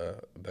a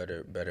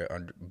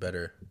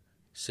better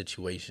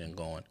situation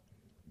going.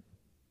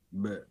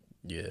 Bet.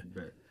 Yeah.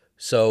 Bet.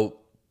 So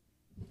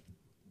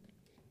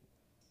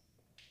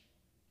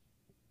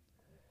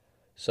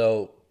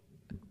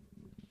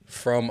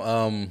from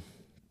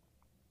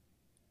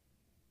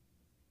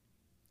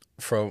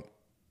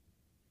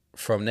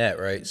that,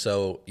 right?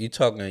 So you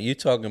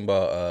talking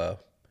about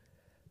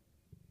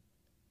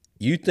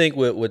you think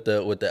with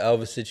the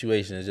Elvis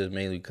situation is just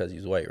mainly because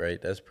he's white, right?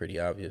 That's pretty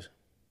obvious.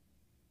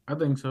 I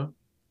think so.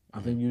 I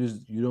think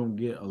you don't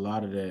get a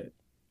lot of that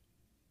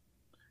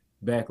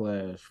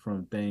backlash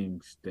from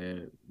things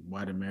that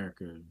white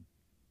America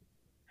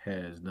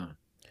has done.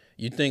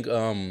 You think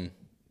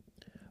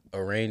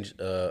arranged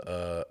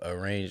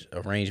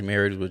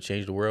marriage would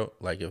change the world?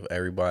 Like if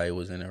everybody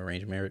was in an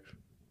arranged marriage?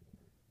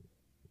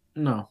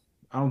 No,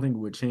 I don't think it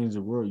would change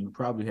the world. You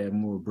probably have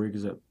more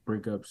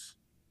breakups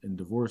and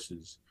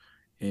divorces,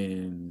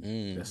 and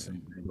that's the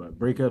same thing. But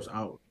breakups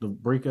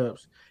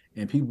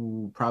and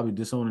people probably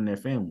disowning their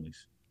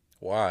families.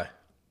 Why?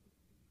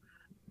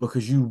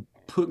 Because you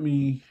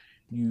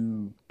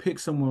pick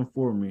someone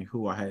for me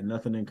who I had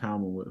nothing in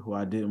common with, who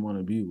I didn't want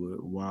to be with,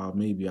 while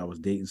maybe I was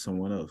dating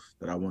someone else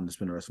that I wanted to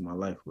spend the rest of my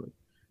life with.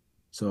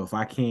 So if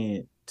I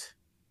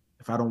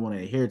don't want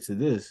to adhere to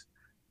this,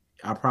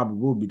 I probably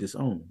will be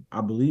disowned.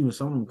 I believe in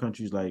some of them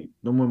countries, like,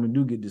 them women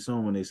do get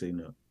disowned when they say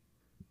no.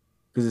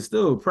 because it's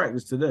still a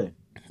practice today.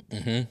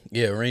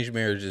 Yeah, arranged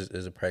marriage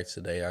is a practice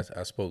today.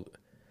 I spoke.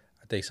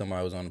 I think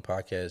somebody was on the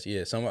podcast.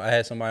 Yeah, I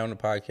had somebody on the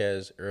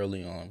podcast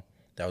early on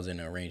that was in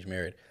an arranged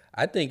marriage.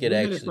 I think it You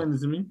ain't had to actually. explain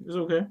this to me. It's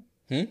okay.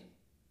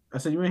 I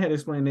said you ain't had to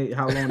explain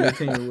how long their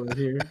tenure was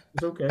here.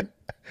 It's okay.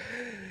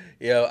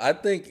 Yeah,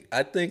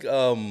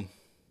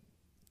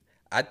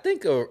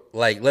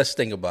 like let's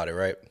think about it,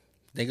 right?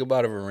 Think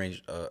about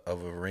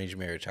arranged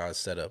marriage, how it's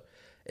set up.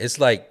 It's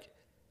like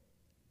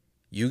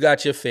you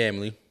got your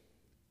family,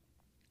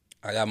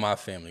 I got my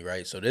family,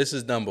 right? So this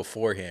is done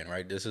beforehand,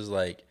 right? This is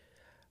like,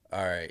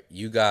 all right,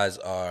 you guys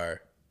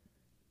are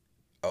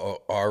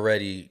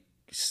already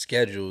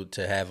scheduled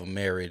to have a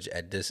marriage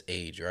at this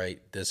age, right?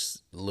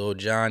 This little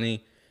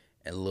Johnny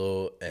and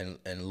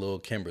little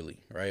Kimberly,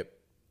 right?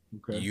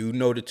 Okay. You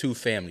know the two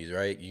families,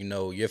 right? You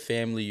know your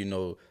family, you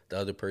know the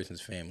other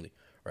person's family,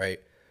 right?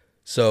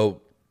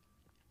 So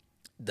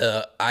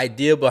the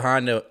idea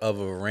behind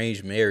of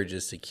arranged marriage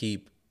is to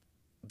keep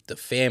the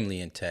family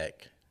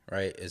intact,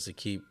 right? Is to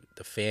keep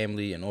the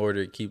family in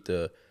order, keep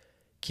the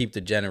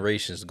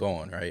generations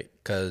going, right?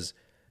 Because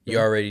you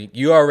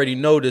already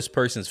know this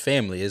person's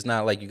family. It's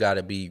not like you got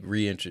to be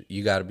introduced.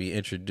 You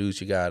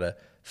got to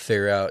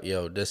figure out,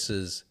 this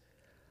is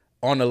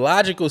on a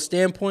logical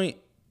standpoint,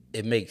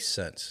 it makes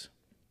sense.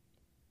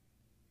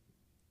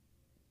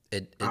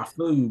 I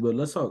feel you, but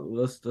let's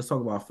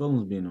talk about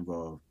feelings being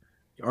involved.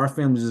 Our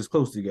families is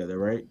close together,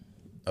 right?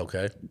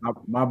 Okay.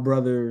 My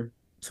brother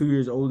 2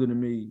 years older than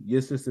me,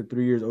 your sister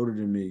 3 years older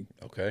than me.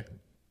 Okay.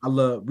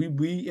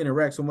 We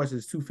interact so much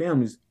as two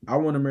families. I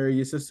want to marry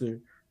your sister,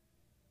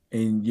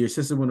 and your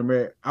sister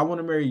I want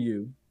to marry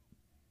you.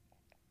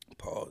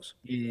 Pause.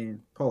 And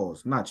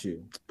pause, not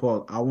you.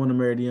 Pause. I want to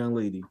marry the young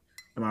lady,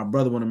 and my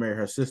brother want to marry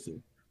her sister.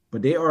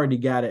 But they already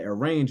got it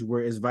arranged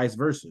where it's vice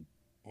versa.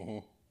 Mm-hmm.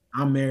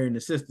 I'm marrying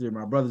the sister,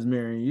 my brother's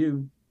marrying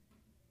you.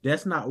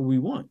 That's not what we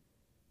want.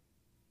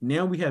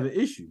 Now we have an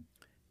issue.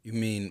 You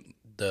mean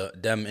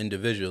them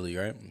individually,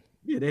 right?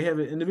 Yeah, they have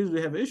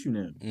individually have an issue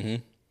now. Mm-hmm.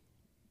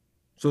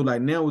 So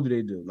like now, what do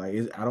they do? Like,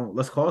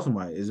 let's call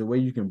somebody. Is there a way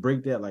you can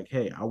break that? Like,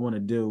 hey, I want to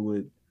deal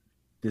with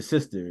the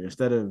sister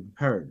instead of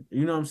her.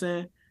 You know what I'm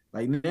saying?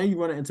 Like now you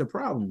run into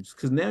problems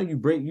because now you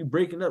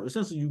breaking up.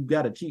 Essentially, you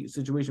got a cheat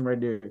situation right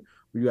there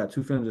where you got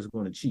two families that's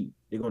going to cheat.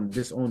 They're going to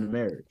disown the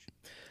marriage.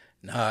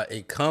 Nah,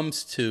 it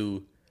comes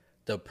to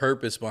the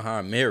purpose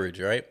behind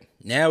marriage, right?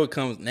 Now it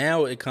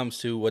comes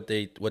to what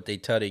they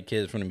tell their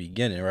kids from the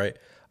beginning, right?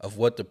 Of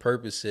what the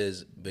purpose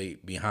is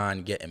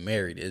behind getting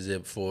married. Is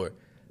it for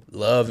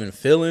love and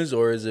feelings,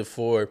 or is it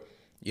for,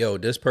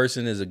 this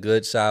person is a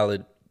good,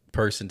 solid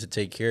person to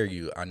take care of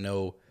you? I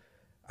know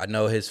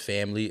his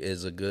family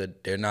is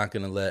they're not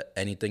gonna let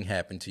anything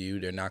happen to you.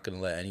 They're not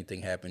gonna let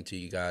anything happen to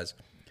you guys,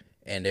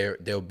 and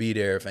they'll be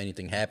there if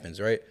anything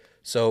happens, right?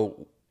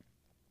 So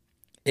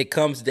it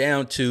comes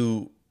down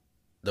to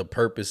the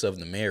purpose of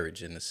the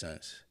marriage in a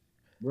sense,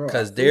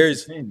 because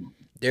there's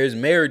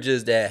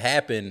marriages that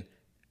happen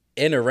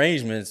in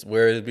arrangements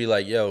where it'd be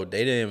like,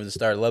 they didn't even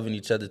start loving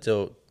each other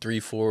till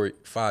 3, 4,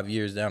 5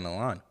 years down the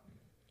line.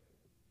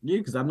 Yeah,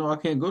 because I know I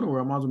can't go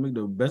nowhere. I might as well make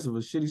the best of a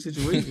shitty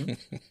situation.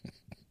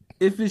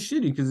 If it's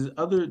shitty, because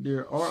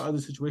there are other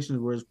situations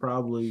where it's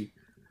probably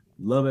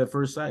love at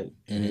first sight,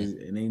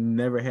 and they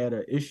never had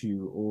an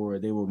issue, or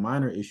they were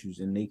minor issues,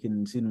 and they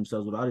can see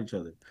themselves without each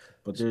other.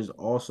 But there's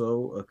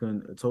also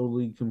a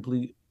totally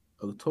complete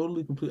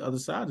other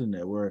side in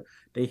that, where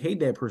they hate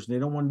that person. They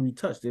don't want to be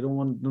touched. They don't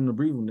want them to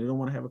breathe them. They don't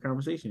want to have a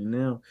conversation. And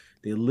now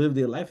they live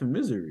their life in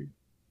misery.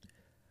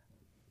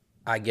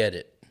 I get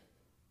it.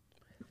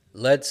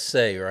 Let's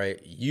say, right,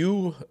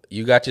 you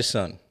got your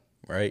son,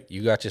 right?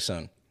 You got your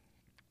son.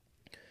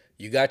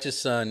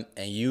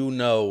 And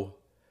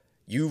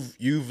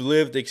you've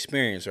lived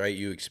experience, right?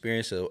 You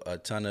experienced a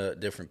ton of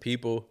different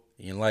people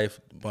in your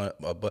life, but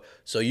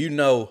so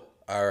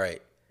all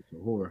right. It's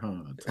a horror,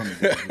 huh? A ton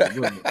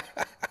of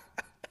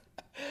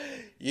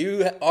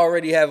You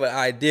already have an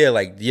idea,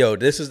 like,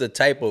 this is the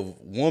type of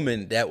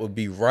woman that would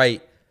be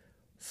right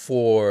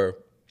for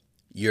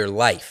your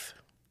life,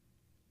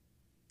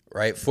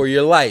 right? For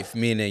your life,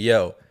 meaning,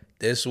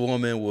 this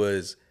woman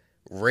was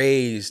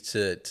raised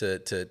to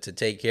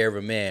take care of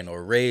a man,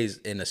 or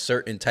raised in a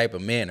certain type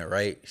of manner,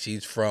 right?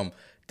 She's from,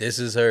 this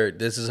is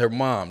her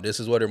mom. This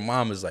is what her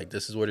mom is like.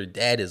 This is what her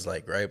dad is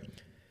like, right?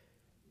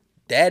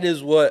 That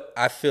is what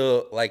I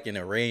feel like an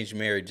arranged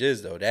marriage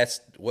is, though. That's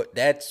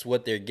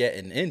what they're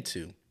getting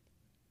into.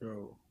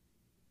 Bro,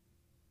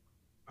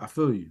 I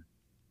feel you.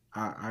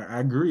 I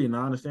agree, and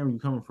I understand where you're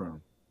coming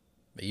from.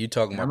 But you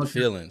talking about the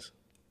feelings.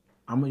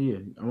 I'm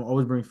gonna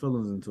always bring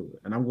feelings into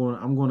it, and I'm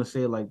going to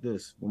say it like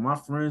this: when my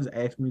friends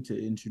ask me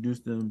to introduce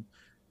them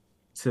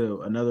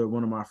to another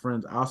one of my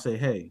friends, I'll say,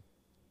 "Hey,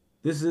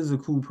 this is a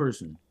cool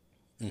person,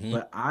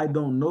 but I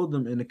don't know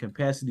them in the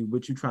capacity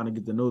which you're trying to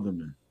get to know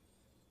them in."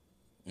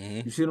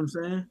 You see what I'm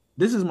saying?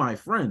 This is my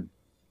friend.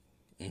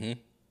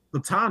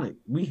 Platonic.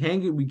 We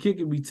hang it, we kick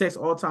it, we text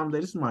all the time.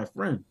 This is my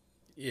friend.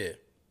 Yeah.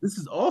 This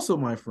is also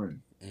my friend.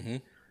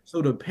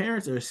 So the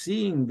parents are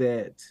seeing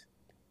that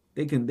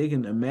they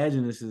can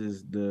imagine this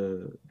is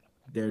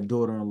their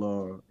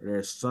daughter-in-law or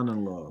their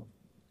son-in-law,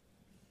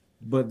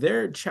 but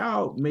their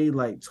child may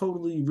like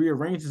totally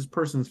rearrange this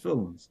person's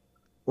feelings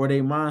or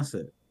their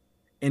mindset,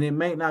 and it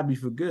may not be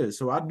for good.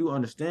 So I do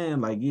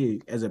understand, like, yeah,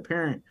 as a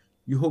parent,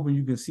 you hoping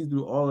you can see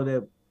through all of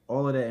that,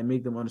 and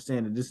make them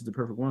understand that this is the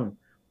perfect one,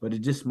 but it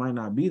just might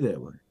not be that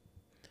way.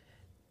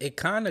 It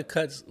kind of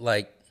cuts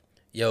like,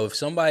 yo, if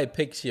somebody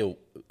picks your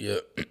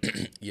your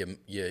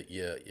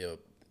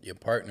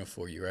partner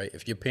for you, right?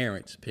 If your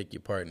parents pick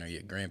your partner,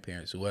 your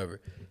grandparents, whoever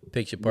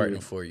picks your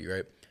partner for you,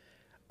 right?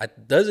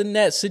 Doesn't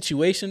that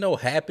situation though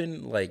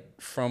happen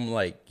like from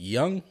like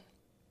young?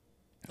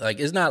 Like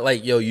it's not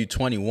like, yo, you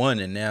 21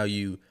 and now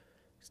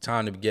it's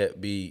time to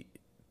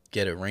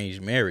get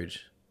arranged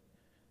marriage.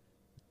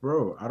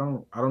 Bro, I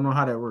don't know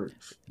how that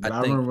works. But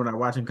I think remember when I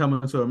watching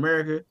Coming to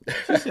America,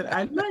 she said,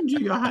 "I learned you,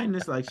 Your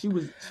Highness." Like she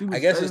was I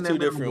guess saying it's that two out of the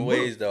different book.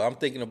 ways though. I'm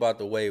thinking about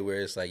the way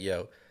where it's like,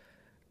 yo,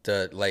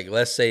 like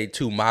let's say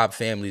two mob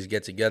families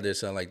get together or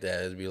something like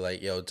that. It'd be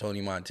like, yo,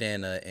 Tony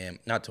Montana and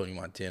not Tony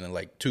Montana,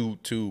 like two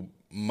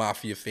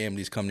mafia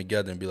families come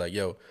together and be like,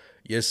 yo,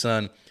 your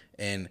son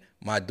and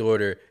my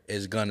daughter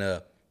is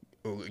gonna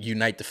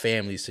unite the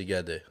families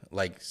together.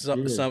 Like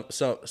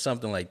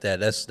something like that.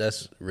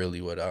 That's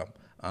really what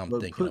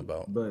I'm thinking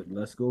about. But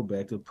let's go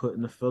back to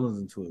putting the feelings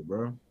into it,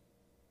 bro.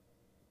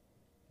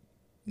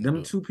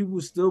 Them two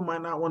people still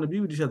might not want to be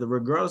with each other,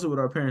 regardless of what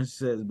our parents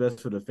said is best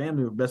for the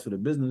family or best for the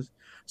business.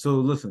 So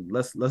listen,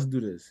 let's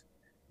do this.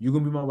 You're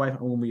gonna be my wife,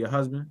 I'm gonna be your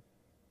husband,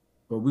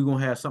 but we're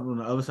gonna have something on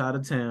the other side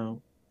of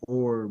town,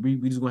 or we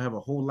just gonna have a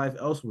whole life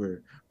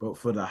elsewhere. But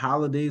for the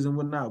holidays and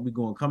whatnot, we're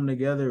gonna come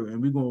together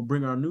and we're gonna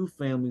bring our new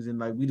families, and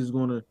like we just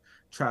gonna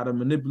try to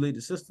manipulate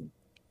the system.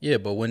 Yeah,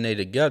 but when they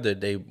together,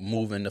 they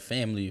moving the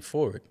family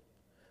forward.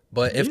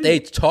 But if they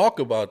talk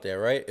about that,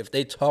 right? If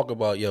they talk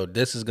about, yo,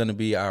 this is gonna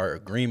be our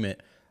agreement,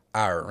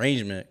 our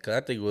arrangement, because I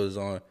think it was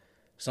on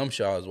some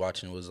show I was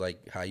watching. It was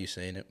like, how you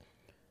saying it?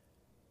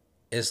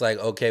 It's like,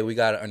 okay, we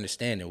gotta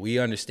understand it. We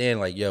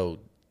understand, like, yo,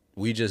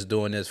 we just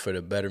doing this for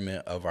the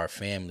betterment of our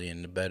family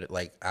and the better,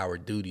 like, our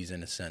duties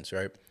in a sense,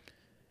 right?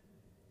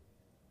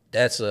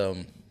 That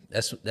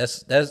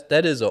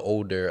is a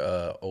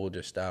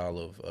older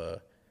style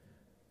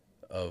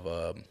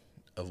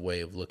of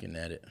way of looking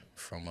at it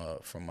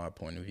from my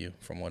point of view,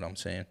 from what I'm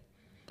saying.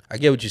 I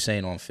get what you're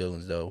saying on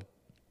feelings though.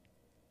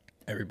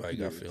 Everybody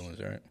got feelings,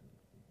 right?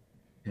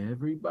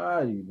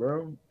 Everybody,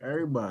 bro.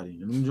 Everybody.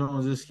 And them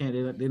Jones just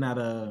can't, they're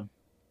not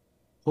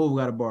Hove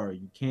got a bar.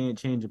 You can't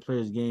change a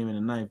player's game in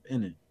a ninth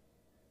inning.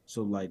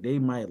 So like they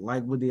might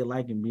like what they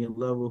like and be in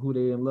love with who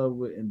they in love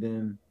with, and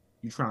then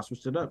you try to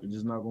switch it up, it's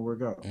just not gonna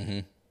work out.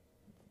 Mm-hmm.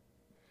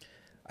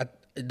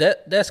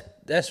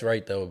 That's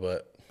right though,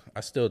 but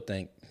I still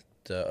think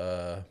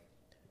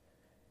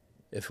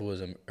if it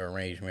was an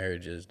arranged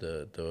marriages,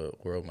 the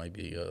world might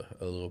be a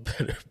little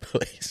better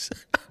place.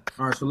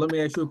 All right, so let me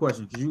ask you a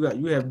question, because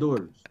you have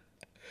daughters.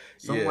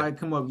 Somebody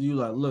come up to you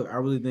like, look, I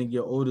really think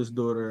your oldest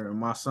daughter and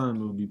my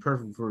son would be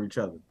perfect for each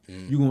other.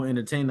 You gonna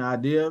entertain the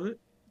idea of it?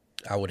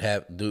 I would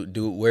have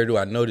where do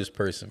I know this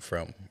person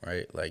from,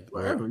 right? Like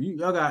wherever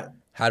y'all got.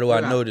 How do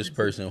I know this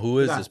person? Who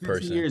is this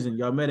person? 15 years in,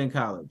 y'all met in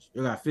college.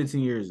 You got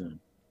 15 years in.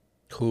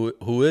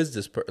 Who is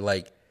this person?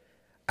 Like,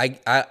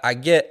 I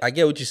get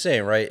what you're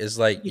saying, right? It's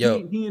like,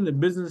 yo, he in the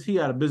business. He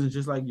got a business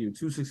just like you.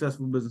 Two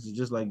successful businesses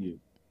just like you.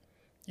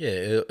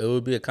 Yeah, it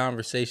would be a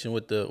conversation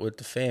with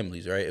the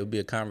families, right? It would be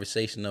a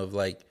conversation of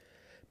like,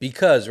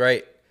 because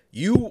right,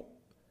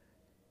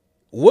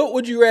 what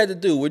would you rather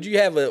do? Would you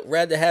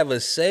rather have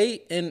a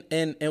say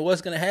in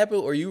what's gonna happen,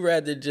 or you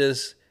rather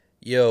just,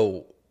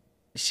 yo,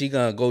 she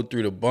gonna go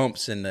through the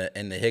bumps and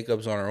the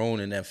hiccups on her own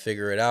and then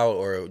figure it out,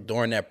 or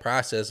during that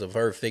process of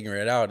her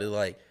figuring it out, it's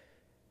like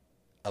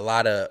a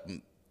lot of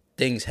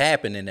things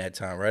happen in that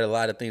time, right? A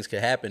lot of things could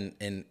happen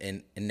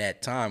in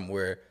that time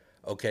where,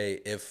 okay,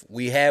 if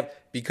we have,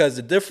 because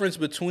the difference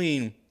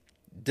between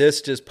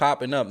this just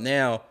popping up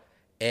now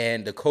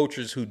and the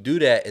coaches who do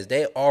that is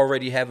they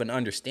already have an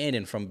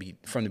understanding from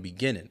the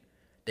beginning.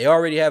 They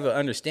already have an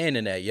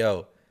understanding that,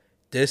 yo,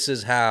 this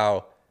is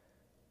how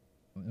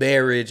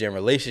marriage and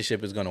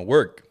relationship is going to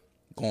work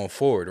going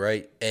forward,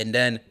 right? And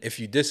then if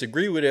you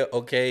disagree with it,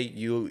 okay,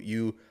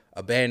 you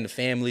abandon the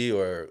family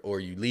or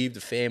you leave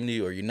the family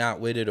or you're not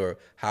with it or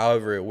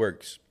however it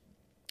works.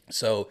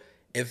 So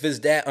if it's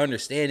that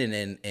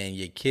understanding and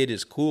your kid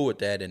is cool with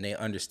that and they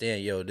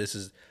understand, yo, this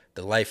is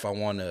the life I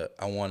wanna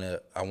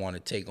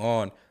take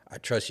on, I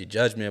trust your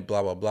judgment,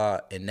 blah blah blah.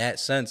 In that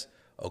sense,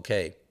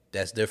 okay,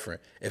 that's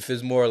different. If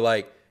it's more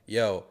like,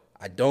 yo,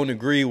 I don't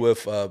agree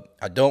with,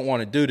 I don't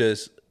want to do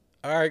this.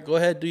 All right, go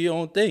ahead, do your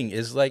own thing.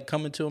 It's like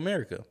Coming to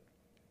America.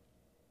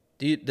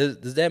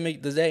 Does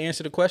that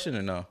answer the question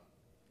or no?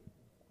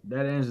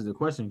 That answers the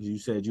question because you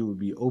said you would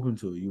be open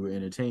to it, you were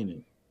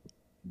entertaining,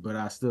 but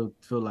I still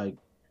feel like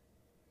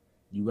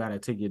you got to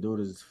take your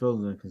daughter's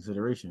feelings into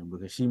consideration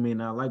because she may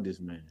not like this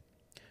man.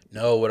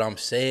 No, what I'm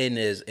saying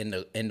is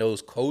in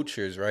those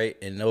cultures, right?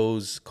 In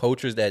those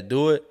cultures that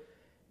do it,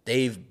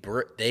 they've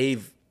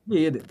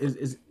Yeah,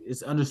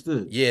 it's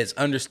understood. Yeah, it's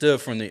understood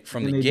from the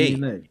In their gate.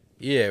 DNA.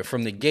 Yeah,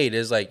 from the gate,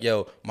 it's like,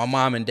 yo, my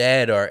mom and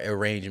dad are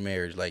arranged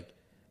marriage. Like,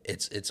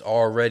 it's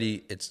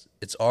already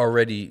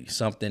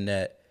something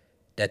that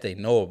they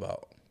know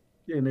about.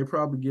 Yeah, and they're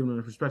probably giving them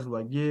a perspective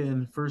like, yeah,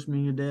 and first me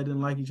and your dad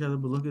didn't like each other,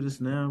 but look at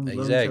us now. We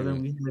love each other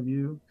and we have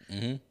you.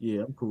 Mm-hmm.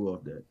 Yeah, I'm cool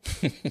off that.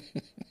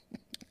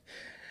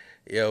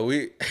 Yo,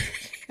 we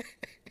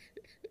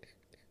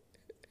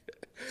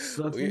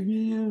Sucks to be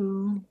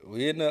you.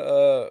 we in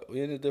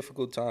the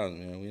difficult times,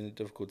 man. We in a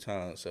difficult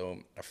time. So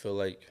I feel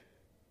like,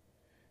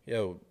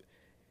 yo,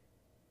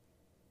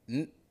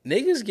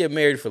 niggas get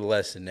married for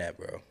less than that,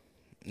 bro.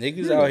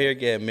 Niggas out here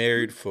getting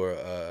married for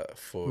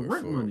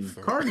rent money,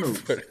 car notes.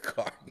 for the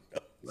car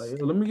notes. Like,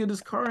 yo, let me get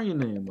this car in your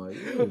name. Like,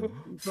 yeah,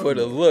 For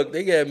the look.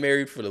 They get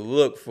married for the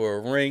look, for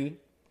a ring,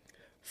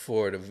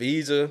 for the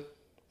visa.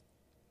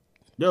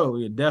 Yo,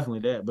 yeah, definitely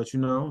that. But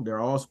there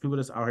are also people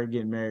that's out here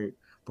getting married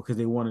because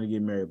they wanted to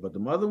get married. But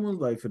the other ones,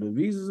 like for the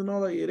visas and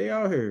all that, yeah, they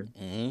out here.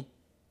 Mm-hmm.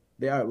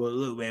 They are. Well,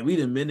 look, man, we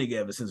done been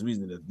together since we was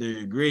in the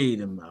 3rd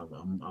grade, and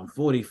I'm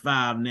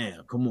 45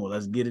 now. Come on,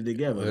 let's get it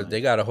together. Well, they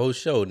got a whole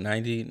show,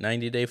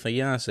 90 Day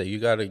Fiance. You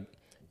gotta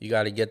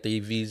get the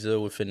visa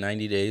within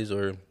 90 days,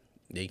 or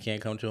they can't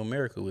come to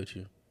America with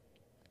you.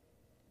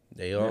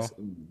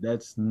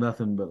 That's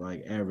nothing but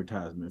like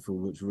advertisement for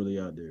what's really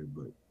out there.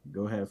 But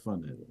go have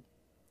fun at it.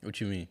 What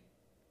you mean?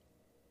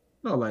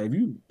 No, like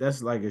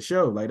that's like a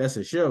show. Like that's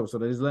a show. So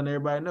they're just letting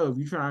everybody know if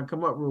you try and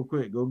come up real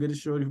quick, go get a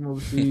shorty from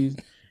overseas.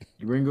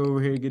 You bring her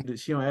over here,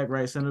 she don't act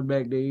right, send her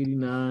back to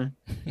 89.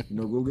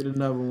 Go get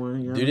another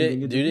one. Do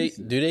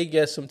they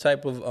get some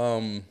type of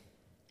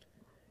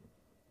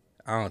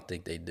I don't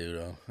think they do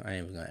though. I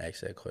ain't even gonna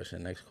ask that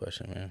question. Next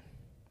question, man.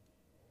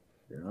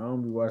 Yeah, I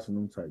don't be watching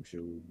them type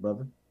shows,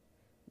 brother.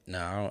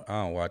 Nah,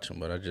 I don't watch them,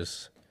 but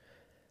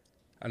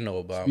I know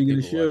about Speaking them.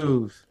 of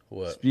shows.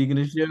 What? Speaking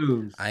of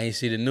shows. I ain't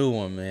see the new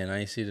one, man. I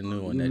ain't see the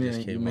new one that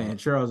just came out. Man,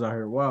 Charles out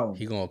here wild.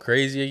 He going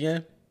crazy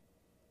again?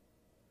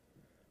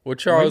 What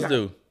Charles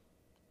do?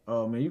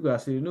 Oh man, you gotta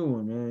see the new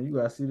one, man. You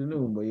gotta see the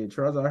new one. But yeah,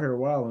 Charles out here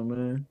wilding,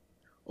 man.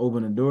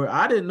 Open the door.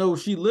 I didn't know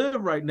she lived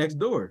right next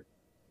door.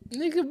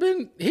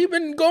 Nigga he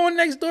been going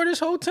next door this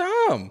whole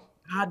time.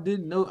 I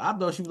didn't know. I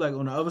thought she was like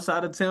on the other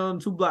side of town,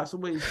 2 blocks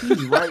away.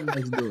 She's right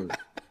next door.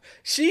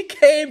 She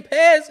came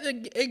past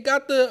and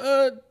got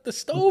the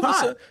stove. The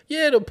pot.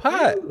 Yeah.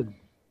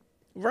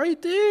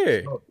 Right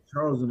there. Oh,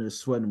 Charles in there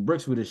sweating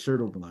bricks with his shirt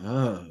open, like,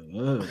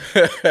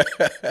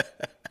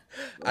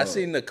 I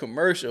seen the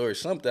commercial or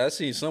something. I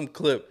seen some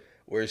clip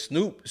where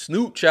Snoop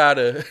tried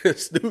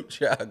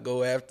to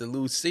go after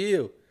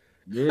Lucille.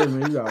 Yeah,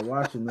 man, you gotta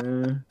watch it,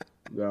 man.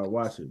 You gotta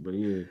watch it. But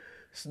yeah,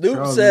 Snoop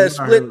Charles, said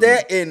split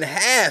that in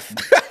half.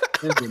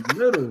 In the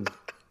middle.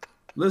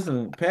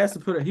 Listen, Pastor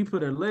put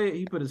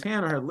his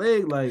hand on her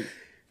leg like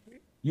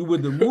you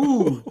with the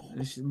move.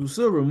 And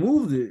Lucille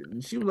removed it.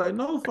 And she was like,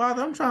 "No,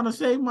 Father, I'm trying to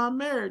save my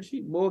marriage."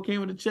 Boy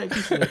came with a check. He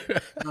said,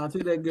 "I'll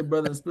take that good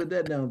brother and split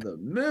that down the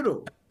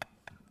middle."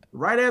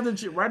 Right after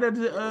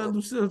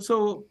Lucille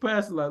told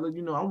Pastor, like, "Look,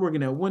 I'm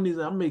working at Wendy's.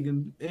 I'm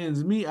making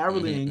ends meet. I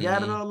really ain't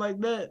got it all like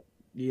that."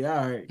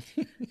 Yeah, all right.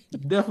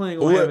 Definitely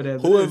ain't gonna have it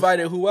as who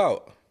invited who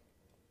out?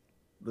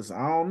 Listen,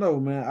 I don't know,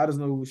 man. I just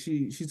know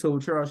she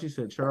told Charles, she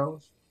said,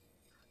 "Charles,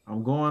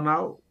 I'm going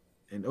out,"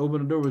 and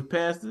open the door with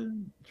Pastor.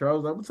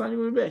 Charles, like, "What time you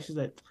going back?" She's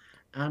like,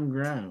 "I'm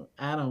ground.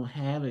 I don't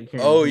have it."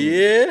 Oh,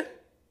 yeah?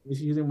 And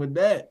she hit him with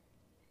that.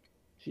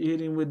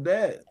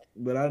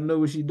 But I know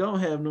what she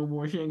don't have no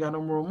more. She ain't got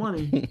no more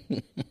money.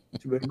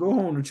 She better go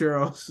home to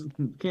Charles.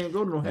 Can't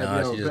go to no happy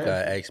hour. Nah, she just got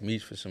to ask me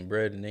for some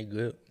bread and they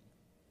good.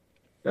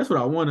 That's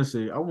what I want to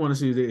see. I want to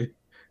see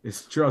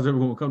if Charles ever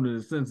going to come to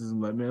the senses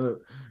and like, "Man,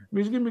 look,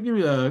 give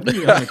me a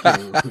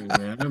 $100,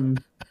 man.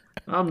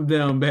 I'm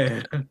down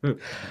bad."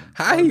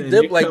 How he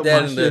dipped like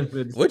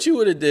that? What you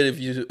would have did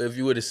if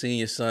you would have seen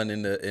your son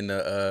in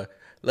the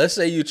let's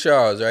say you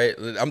Charles, right?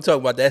 I'm talking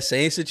about that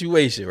same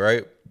situation,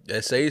 right?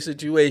 That same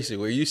situation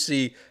where you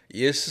see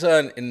your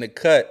son in the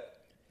cut,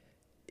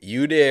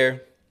 you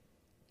there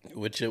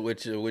with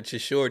your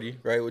shorty,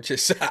 right? With your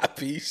side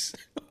piece,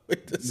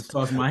 with the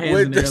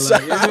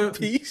side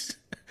piece.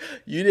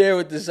 You there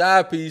with the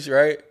side piece,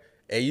 right?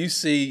 And you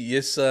see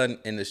your son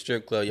in the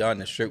strip club. Y'all in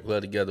the strip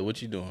club together.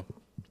 What you doing?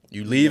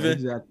 You leaving?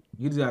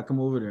 You just gotta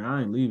come over there.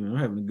 I ain't leaving. I'm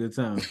having a good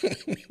time.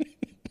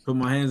 Put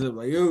my hands up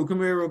like, "Yo,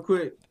 come here real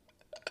quick."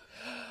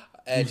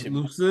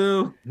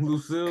 Lucille,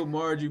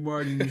 Margie,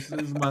 this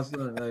is my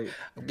son. Like,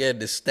 I'm getting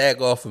the stack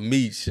off of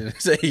Meech and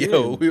say,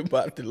 "Yo, we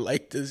about to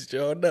light this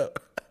joint up."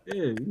 Yeah,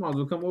 you might as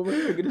well come over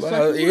here. Get a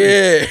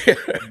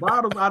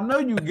bottles. I know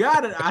you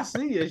got it. I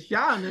see you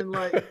shining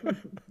like.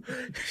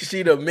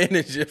 She the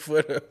manager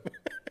for the.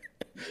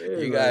 Yeah,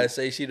 you gotta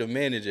say she the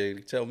manager.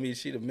 Tell me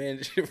she the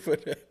manager for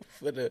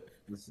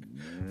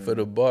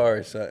the bar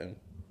or something.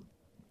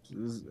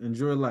 Just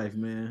enjoy life,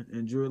 man.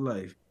 Enjoy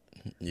life.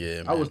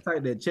 Yeah, man. I was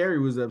tight that Terry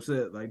was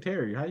upset. Like,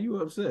 Terry, how you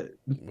upset?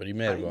 What are you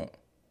mad about?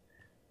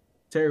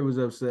 Terry was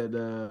upset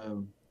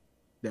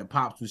that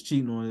Pops was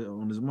cheating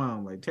on his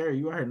mom. Like, Terry,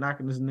 you out here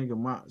knocking this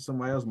nigga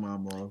somebody else's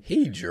mom off.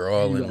 He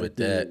drawling with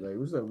that. Like,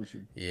 what's up with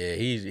you? Yeah,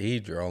 he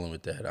drawling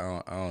with that.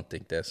 I don't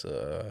think that's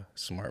a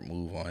smart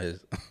move on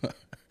his.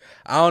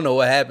 I don't know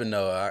what happened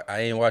though. I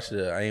ain't watched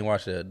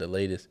the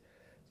latest.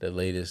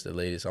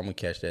 I'm gonna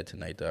catch that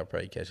tonight though. I'll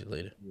probably catch it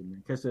later. Yeah,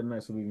 man. Catch that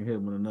tonight so we can hit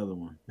him with another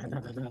one.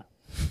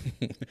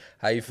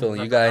 How you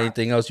feeling? You got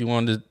anything else you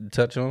wanted to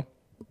touch on?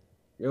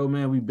 Yo,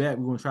 man, we back.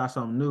 We're gonna try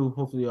something new.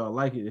 Hopefully y'all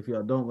like it. If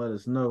y'all don't, let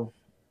us know.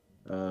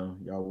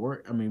 Y'all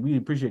work. I mean, we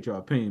appreciate your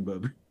opinion,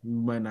 but we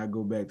might not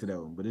go back to that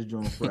one. But it's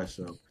joint fresh,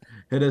 so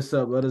hit us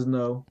up. Let us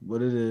know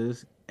what it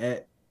is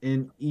at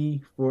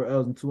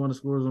NE4Ls and 2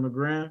 underscores on the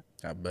gram.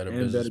 Got Better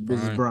and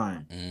Business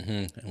Brian.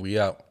 And we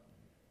out.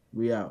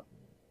 We out.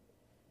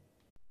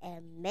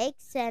 It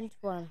makes sense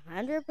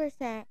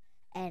 100%,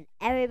 and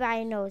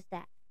everybody knows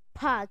that.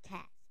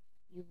 Podcast.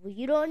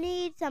 You don't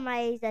need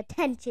somebody's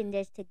attention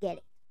just to get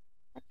it.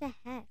 What the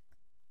heck?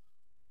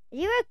 Are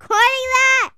you recording that?